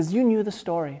 because you knew the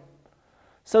story.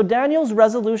 So Daniel's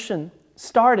resolution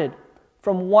started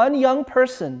from one young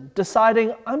person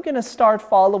deciding, I'm going to start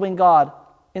following God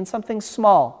in something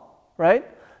small, right?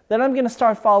 Then I'm going to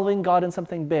start following God in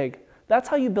something big. That's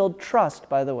how you build trust,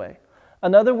 by the way.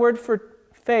 Another word for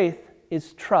faith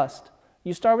is trust.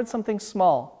 You start with something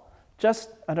small. Just,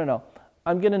 I don't know,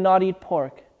 I'm going to not eat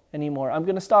pork anymore. I'm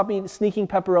going to stop sneaking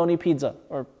pepperoni pizza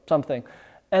or something.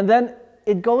 And then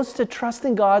it goes to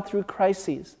trusting God through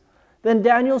crises. Then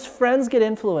Daniel's friends get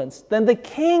influenced. Then the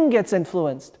king gets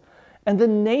influenced. And the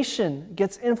nation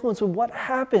gets influenced with what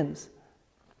happens.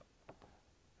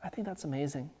 I think that's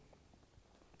amazing.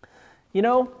 You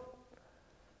know,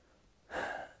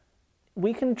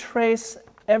 we can trace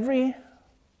everything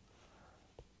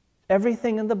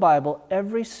in the Bible,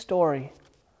 every story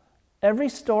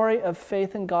of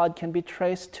faith in God can be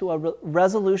traced to a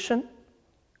resolution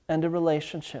and a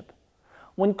relationship.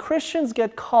 When Christians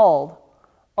get called,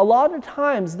 a lot of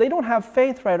times they don't have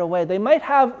faith right away. They might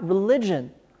have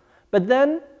religion, but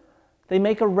then they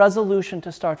make a resolution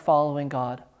to start following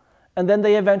God, and then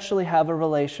they eventually have a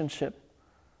relationship.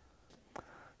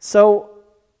 So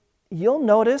you'll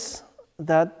notice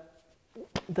that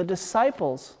the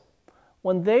disciples,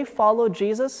 when they followed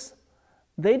Jesus,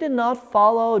 they did not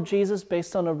follow Jesus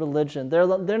based on a religion.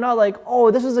 They're not like, oh,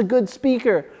 this is a good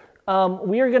speaker.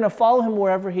 We are going to follow him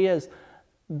wherever he is.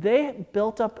 They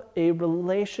built up a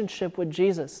relationship with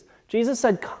Jesus. Jesus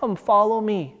said, come, follow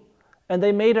me. And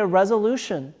they made a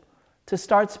resolution to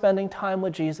start spending time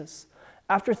with Jesus.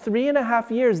 After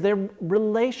 3.5 years, their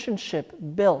relationship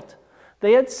built.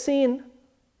 They had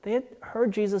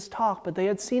heard Jesus talk, but they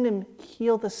had seen him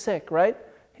heal the sick, right?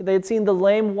 They had seen the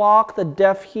lame walk, the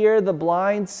deaf hear, the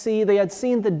blind see. They had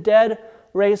seen the dead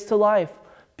raised to life.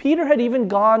 Peter had even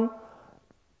gone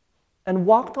and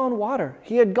walked on water.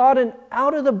 He had gotten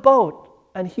out of the boat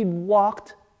and he'd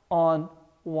walked on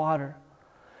water.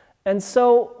 And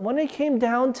so when it came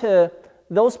down to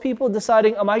those people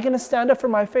deciding, am I going to stand up for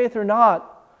my faith or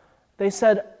not? They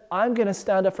said, I'm going to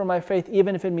stand up for my faith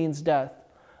even if it means death.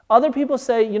 Other people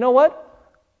say, you know what?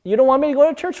 You don't want me to go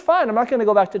to church? Fine, I'm not going to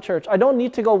go back to church. I don't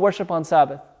need to go worship on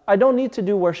Sabbath. I don't need to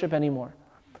do worship anymore.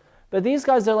 But these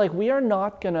guys, they're like, we're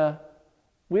going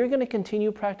to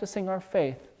continue practicing our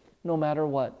faith no matter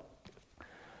what.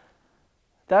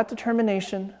 That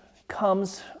determination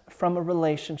comes from a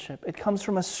relationship. It comes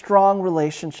from a strong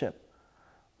relationship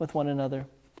with one another.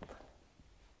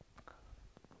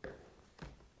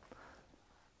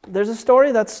 There's a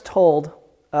story that's told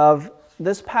of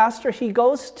this pastor. He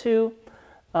goes to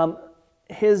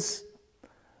his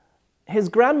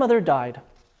grandmother died,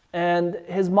 and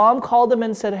his mom called him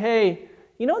and said, hey,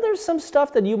 you know, there's some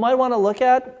stuff that you might want to look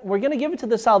at. We're going to give it to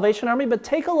the Salvation Army, but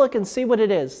take a look and see what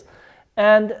it is.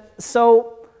 And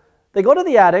so they go to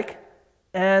the attic,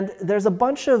 and there's a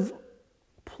bunch of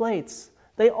plates.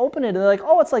 They open it, and they're like,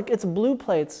 oh, it's blue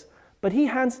plates. But he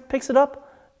picks it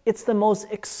up. It's the most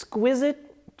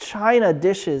exquisite china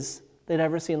dishes they'd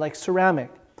ever seen, like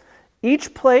ceramic.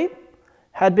 Each plate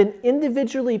had been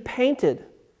individually painted,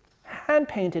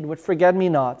 hand-painted with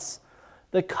forget-me-nots.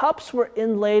 The cups were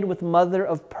inlaid with mother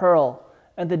of pearl,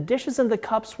 and the dishes in the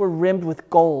cups were rimmed with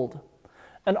gold.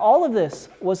 And all of this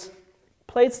was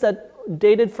plates that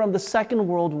dated from the Second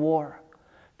World War.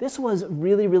 This was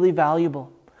really, really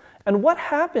valuable. And what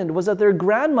happened was that their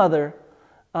grandmother,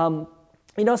 some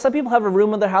people have a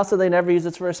room in their house that they never use.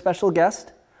 It's for a special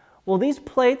guest. Well, these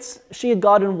plates, she had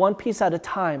gotten one piece at a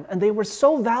time, and they were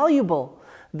so valuable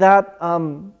that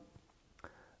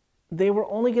they were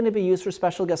only going to be used for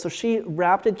special guests. So she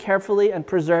wrapped it carefully and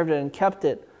preserved it and kept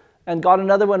it, and got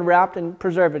another one wrapped and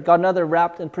preserved it, got another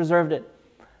wrapped and preserved it.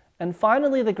 And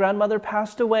finally, the grandmother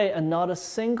passed away, and not a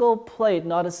single plate,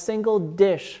 not a single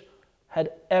dish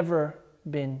had ever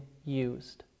been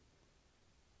used.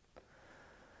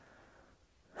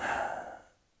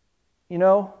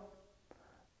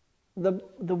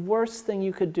 The worst thing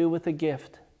you could do with a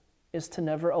gift is to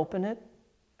never open it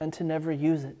and to never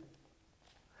use it.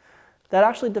 That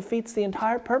actually defeats the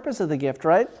entire purpose of the gift,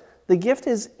 right? The gift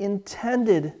is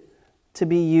intended to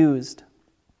be used.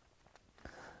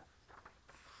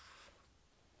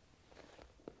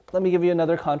 Let me give you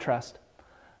another contrast.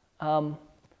 I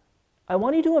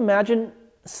want you to imagine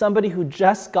somebody who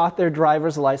just got their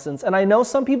driver's license. And I know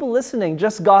some people listening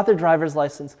just got their driver's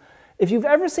license. If you've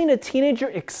ever seen a teenager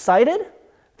excited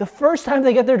the first time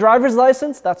they get their driver's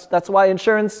license, that's why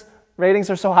insurance ratings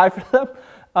are so high for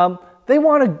them. They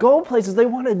want to go places. They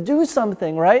want to do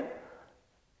something, right?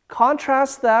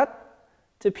 Contrast that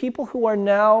to people who are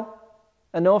now,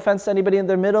 and no offense to anybody in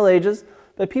their middle ages,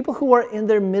 but people who are in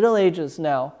their middle ages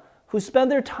now, who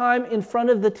spend their time in front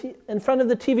of the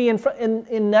TV,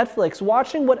 in Netflix,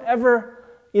 watching whatever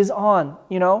is on,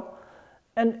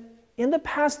 And in the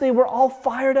past, they were all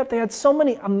fired up. They had so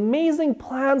many amazing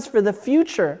plans for the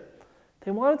future.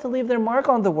 They wanted to leave their mark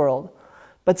on the world.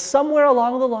 But somewhere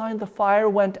along the line, the fire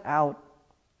went out,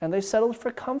 and they settled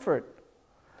for comfort.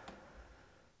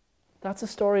 That's a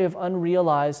story of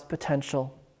unrealized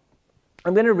potential.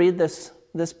 I'm going to read this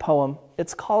poem.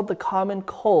 It's called The Common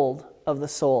Cold of the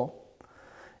Soul.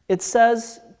 It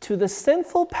says, "To the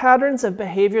sinful patterns of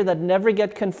behavior that never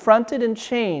get confronted and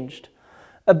changed,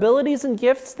 abilities and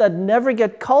gifts that never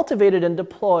get cultivated and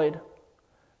deployed,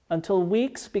 until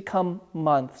weeks become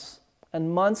months,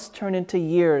 and months turn into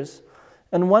years,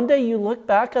 and one day you look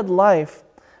back at a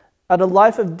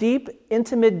life of deep,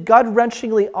 intimate,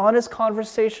 gut-wrenchingly honest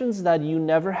conversations that you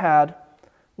never had,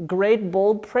 great,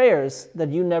 bold prayers that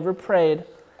you never prayed,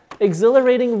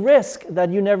 exhilarating risk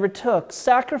that you never took,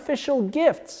 sacrificial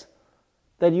gifts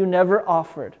that you never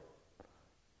offered,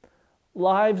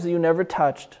 lives you never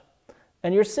touched,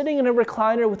 and you're sitting in a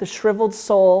recliner with a shriveled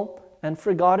soul and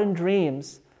forgotten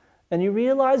dreams, and you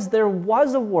realize there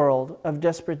was a world of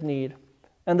desperate need,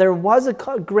 and there was a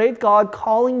great God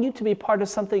calling you to be part of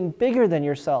something bigger than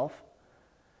yourself.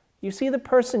 You see the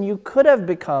person you could have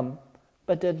become,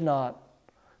 but did not.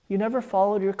 You never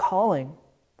followed your calling.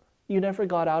 You never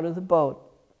got out of the boat.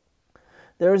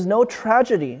 There is no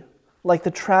tragedy like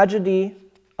the tragedy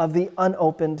of the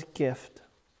unopened gift."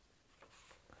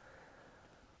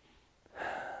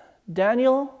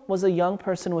 Daniel was a young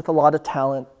person with a lot of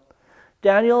talent.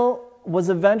 Daniel was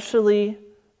eventually,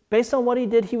 based on what he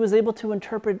did, he was able to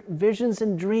interpret visions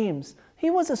and dreams. He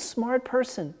was a smart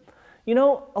person.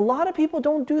 A lot of people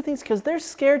don't do things because they're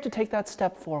scared to take that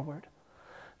step forward.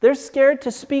 They're scared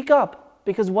to speak up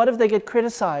because what if they get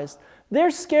criticized?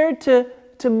 They're scared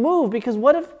to move because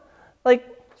what if,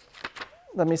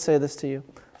 let me say this to you.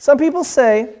 Some people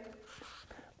say,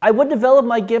 I would develop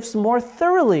my gifts more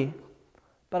thoroughly,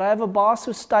 but I have a boss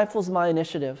who stifles my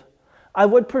initiative. I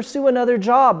would pursue another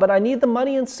job, but I need the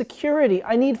money and security.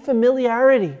 I need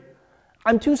familiarity.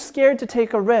 I'm too scared to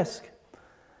take a risk.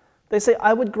 They say,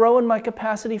 I would grow in my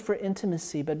capacity for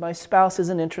intimacy, but my spouse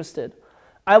isn't interested.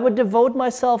 I would devote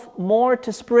myself more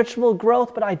to spiritual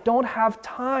growth, but I don't have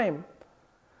time.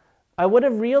 I would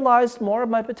have realized more of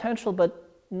my potential, but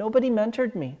nobody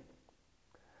mentored me.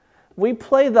 We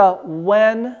play the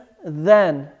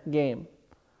when-then game.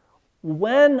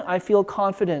 When I feel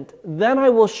confident, then I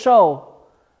will show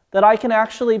that I can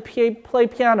actually play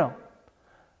piano.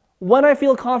 When I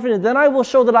feel confident, then I will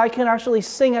show that I can actually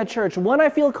sing at church. When I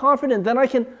feel confident, then I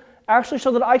can actually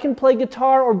show that I can play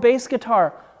guitar or bass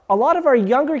guitar. A lot of our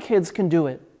younger kids can do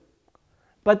it,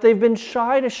 but they've been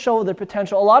shy to show their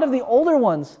potential. A lot of the older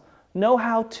ones know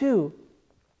how to.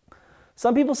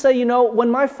 Some people say,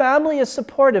 when my family is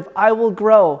supportive, I will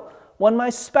grow. When my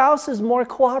spouse is more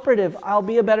cooperative, I'll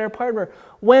be a better partner.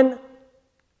 When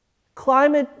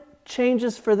climate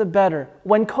changes for the better,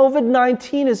 when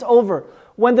COVID-19 is over,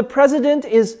 when the president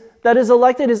that is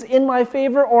elected is in my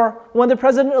favor, or when the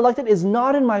president elected is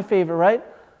not in my favor, right?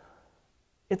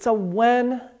 It's a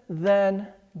when-then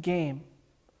game.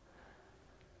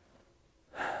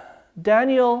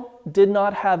 Daniel did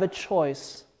not have a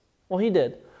choice. Well, he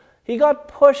did. He got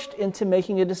pushed into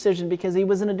making a decision because he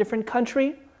was in a different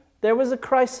country. There was a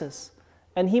crisis,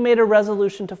 and he made a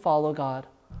resolution to follow God.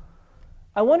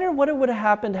 I wonder what would have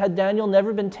happened had Daniel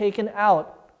never been taken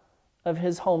out of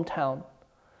his hometown.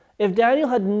 If Daniel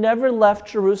had never left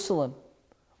Jerusalem,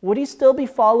 would he still be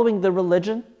following the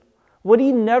religion? Would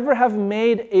he never have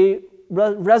made a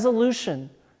resolution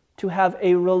to have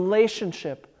a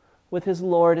relationship with his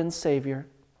Lord and Savior?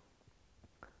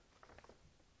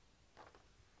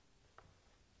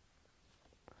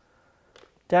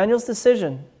 Daniel's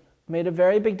decision made a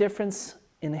very big difference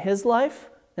in his life,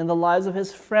 in the lives of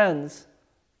his friends,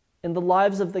 in the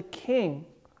lives of the king,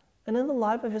 and in the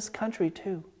life of his country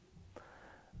too.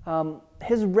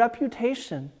 His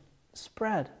reputation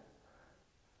spread.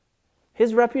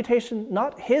 His reputation,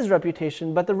 not his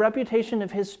reputation, but the reputation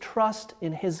of his trust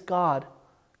in his God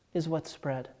is what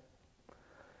spread.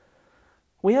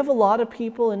 We have a lot of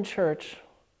people in church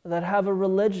that have a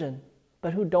religion,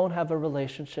 but who don't have a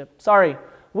relationship. Sorry,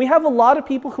 we have a lot of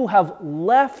people who have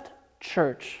left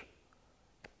church,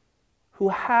 who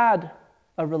had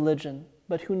a religion,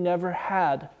 but who never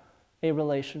had a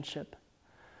relationship.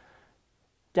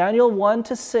 Daniel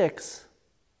 1-6,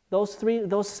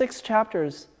 those 6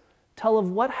 chapters tell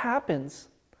of what happens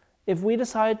if we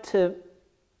decide to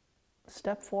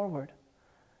step forward.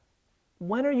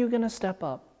 When are you going to step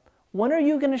up? When are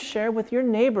you going to share with your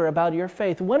neighbor about your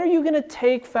faith? When are you going to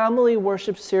take family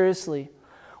worship seriously?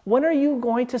 When are you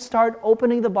going to start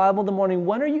opening the Bible in the morning?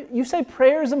 When are you say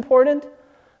prayer is important,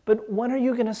 but when are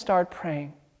you going to start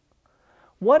praying?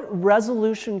 What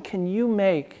resolution can you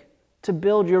make to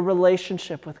build your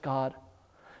relationship with God?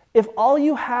 If all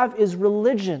you have is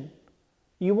religion,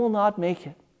 you will not make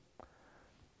it.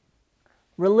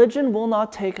 Religion will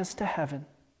not take us to heaven.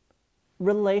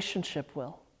 Relationship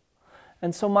will.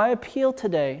 And so my appeal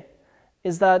today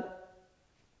is that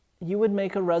you would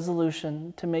make a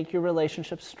resolution to make your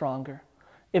relationship stronger.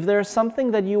 If there is something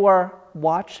that you are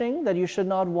watching that you should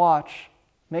not watch,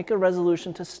 make a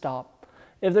resolution to stop.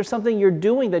 If there's something you're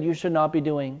doing that you should not be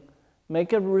doing,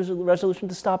 make a resolution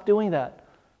to stop doing that.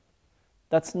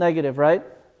 That's negative, right?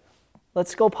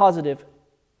 Let's go positive.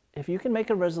 If you can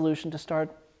make a resolution to start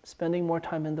spending more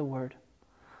time in the Word,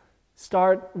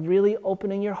 start really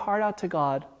opening your heart out to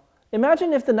God.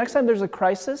 Imagine if the next time there's a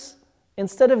crisis,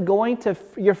 instead of going to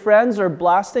your friends or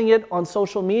blasting it on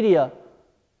social media,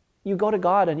 you go to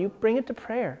God and you bring it to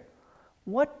prayer.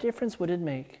 What difference would it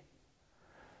make?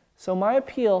 So my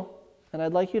appeal, and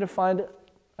I'd like you to find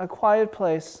a quiet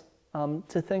place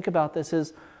to think about this,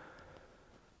 is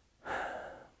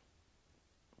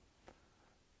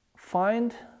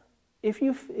find, if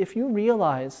you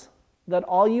realize that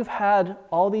all you've had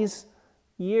all these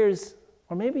years,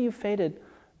 or maybe you've faded,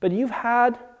 but you've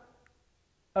had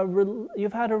a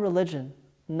religion,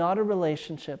 not a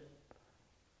relationship,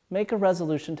 make a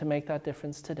resolution to make that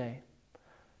difference today.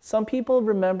 Some people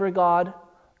remember God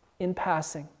in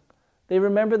passing. They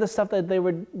remember the stuff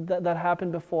that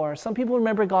happened before. Some people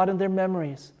remember God in their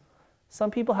memories. Some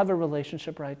people have a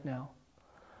relationship right now.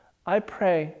 I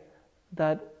pray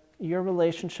that your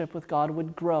relationship with God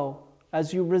would grow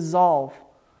as you resolve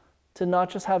to not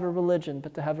just have a religion,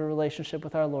 but to have a relationship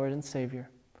with our Lord and Savior.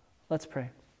 Let's pray.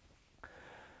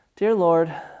 Dear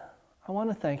Lord, I want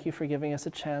to thank you for giving us a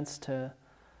chance to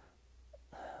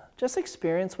just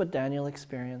experience what Daniel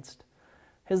experienced.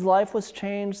 His life was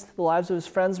changed, the lives of his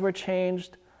friends were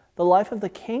changed, the life of the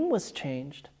king was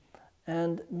changed,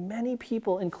 and many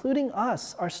people, including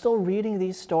us, are still reading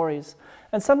these stories.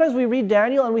 And sometimes we read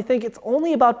Daniel and we think it's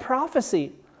only about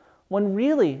prophecy, when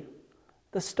really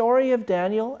the story of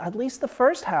Daniel, at least the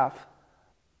first half,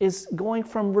 is going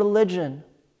from religion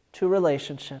to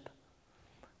relationship.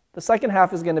 The second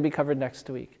half is going to be covered next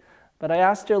week. But I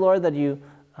ask, dear Lord, that you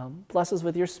bless us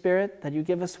with your Spirit, that you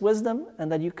give us wisdom,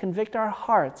 and that you convict our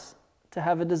hearts to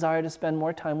have a desire to spend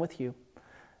more time with you.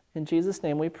 In Jesus'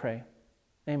 name we pray.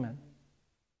 Amen.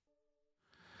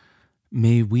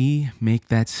 May we make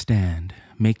that stand,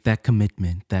 make that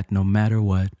commitment that no matter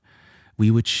what,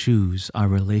 we would choose our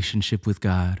relationship with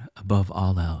God above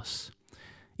all else,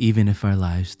 even if our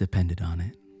lives depended on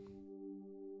it.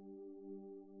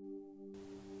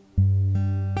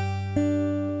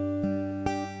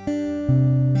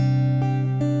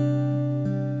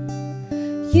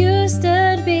 You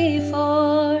stood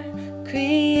before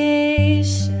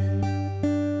creation,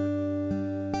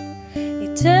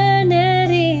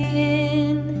 eternity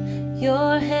in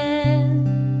your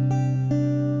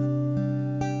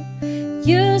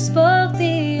spoke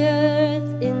the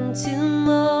earth into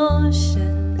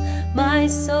motion, my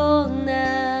soul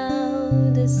now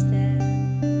to stand.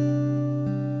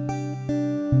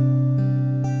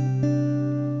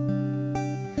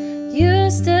 You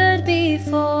stood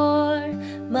before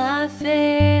my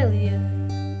failure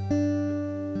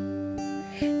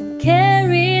and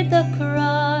carried the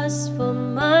cross for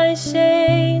my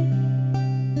shame.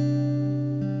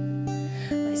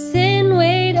 My sin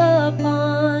weighed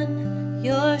upon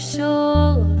your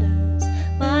shoulders,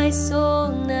 my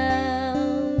soul now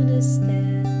to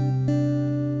stand.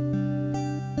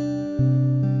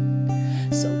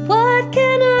 So what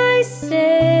can I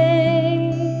say?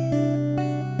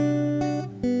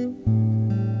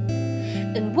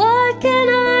 And what can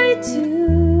I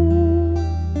do?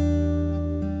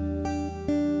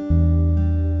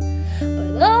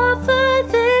 But offer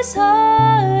this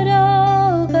heart,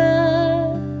 oh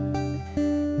God,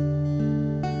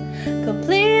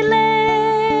 completely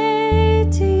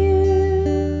to you.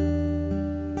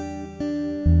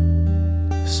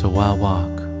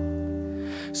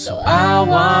 So I'll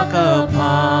walk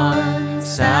upon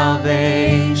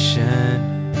salvation,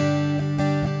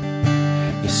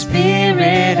 your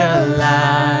spirit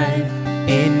alive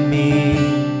in me,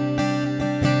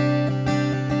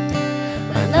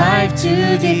 my life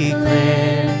to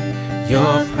declare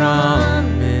your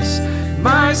promise,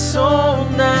 my soul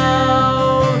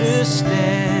now to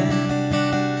stand.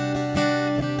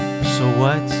 So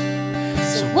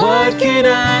what can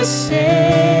I say?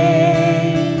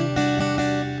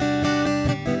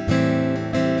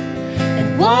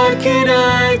 And what can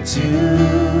I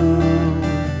do?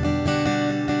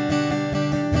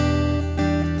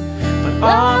 But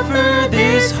offer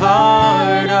this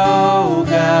heart, oh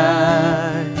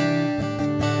God,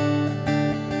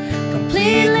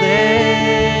 completely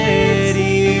to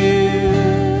you.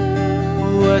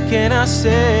 What can I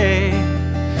say?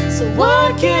 So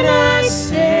what can I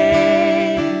say?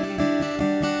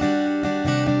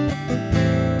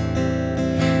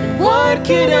 And what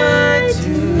can I do?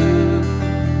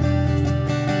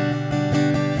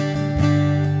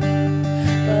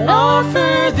 But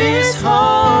offer this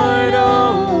heart,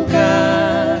 oh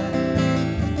God,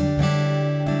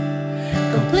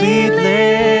 completely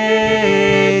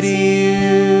to you.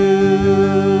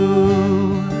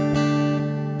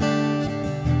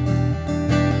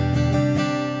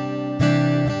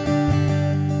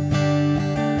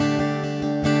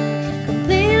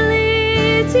 Completely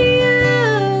to you.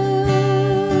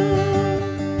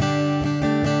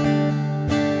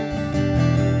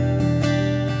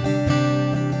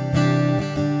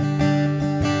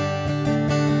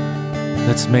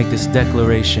 Let's make this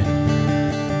declaration.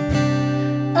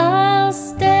 I'll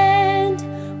stand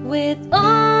with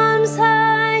arms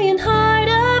high and heart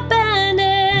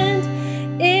abandoned,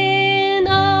 in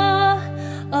awe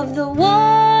of the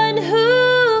one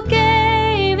who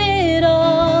gave it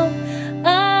all.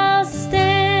 I'll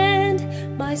stand,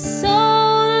 my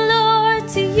soul, Lord,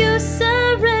 to you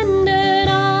surrendered.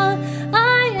 All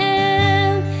I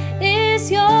am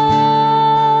is yours.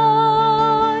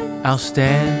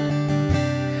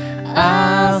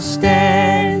 I'll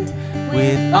stand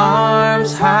with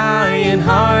arms high and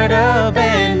heart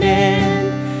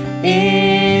abandoned,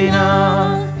 in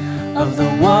awe of the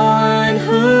one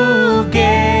who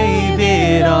gave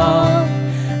it all.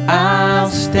 I'll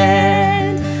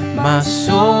stand, my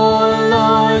soul,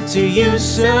 Lord, to you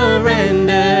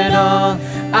surrendered. All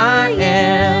I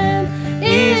am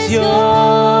is yours.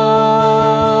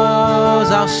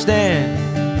 I'll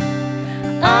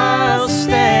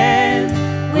stand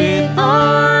with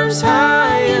arms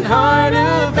high and heart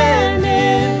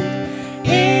abandoned,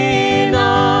 in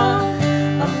awe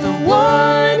of the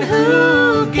one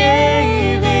who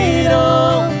gave it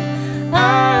all.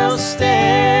 I'll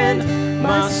stand,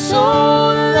 my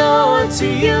soul, Lord, to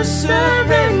you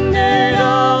surrendered.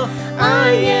 All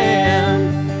I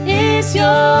am is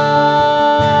yours.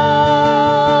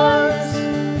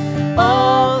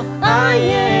 All I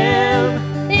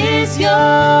am is yours.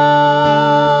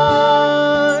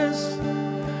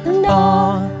 And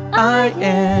All I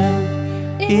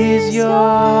am is yours.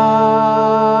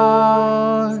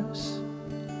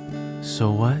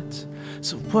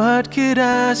 So what could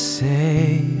I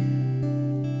say?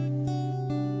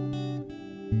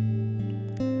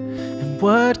 And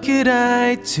what could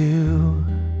I do?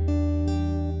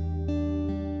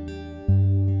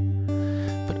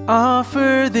 But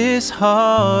offer this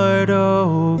heart,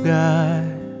 oh God,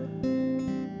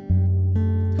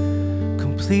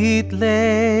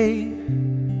 completely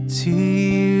to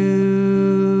you.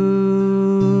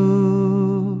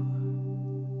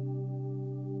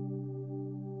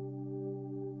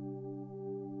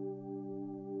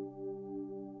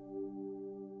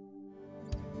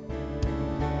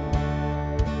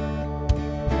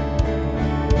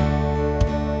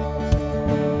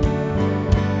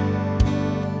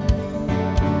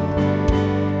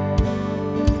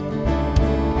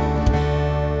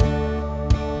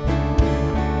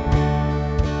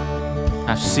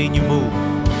 I've seen you move.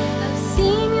 I've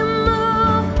seen you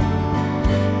move.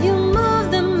 You move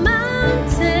the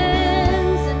mountains,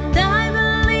 and I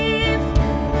believe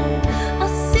I'll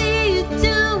see you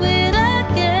do it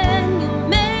again. You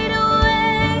made a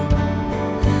way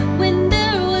when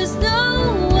there was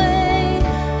no way,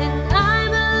 and I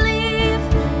believe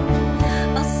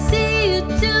I'll see you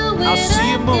do it I'll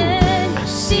see you move. again. I've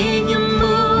seen you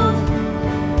move.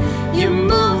 You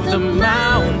move the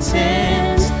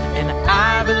mountains, and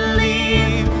I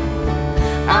believe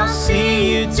I'll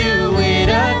see you do it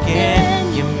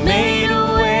again. You made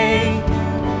a way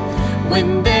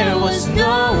when there was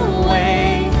no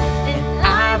way, and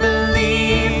I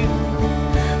believe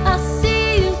I'll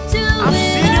see you do I've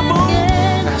it seen you move.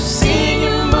 again. I've seen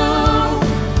you move.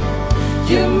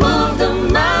 You move the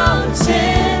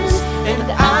mountains, and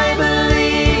I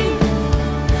believe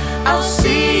I'll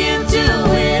see you do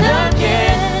it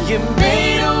again. You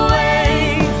made a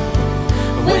way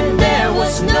when there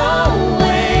was no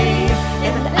way,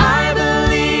 and I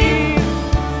believe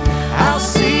I'll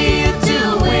see you do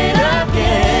it again.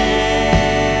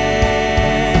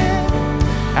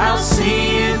 I'll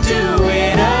see you do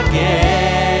it again.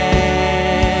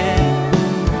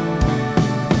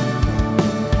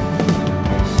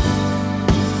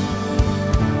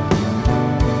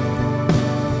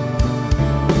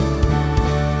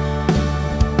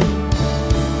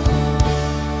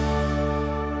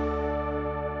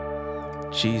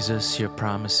 Jesus, your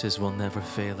promises will never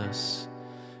fail us.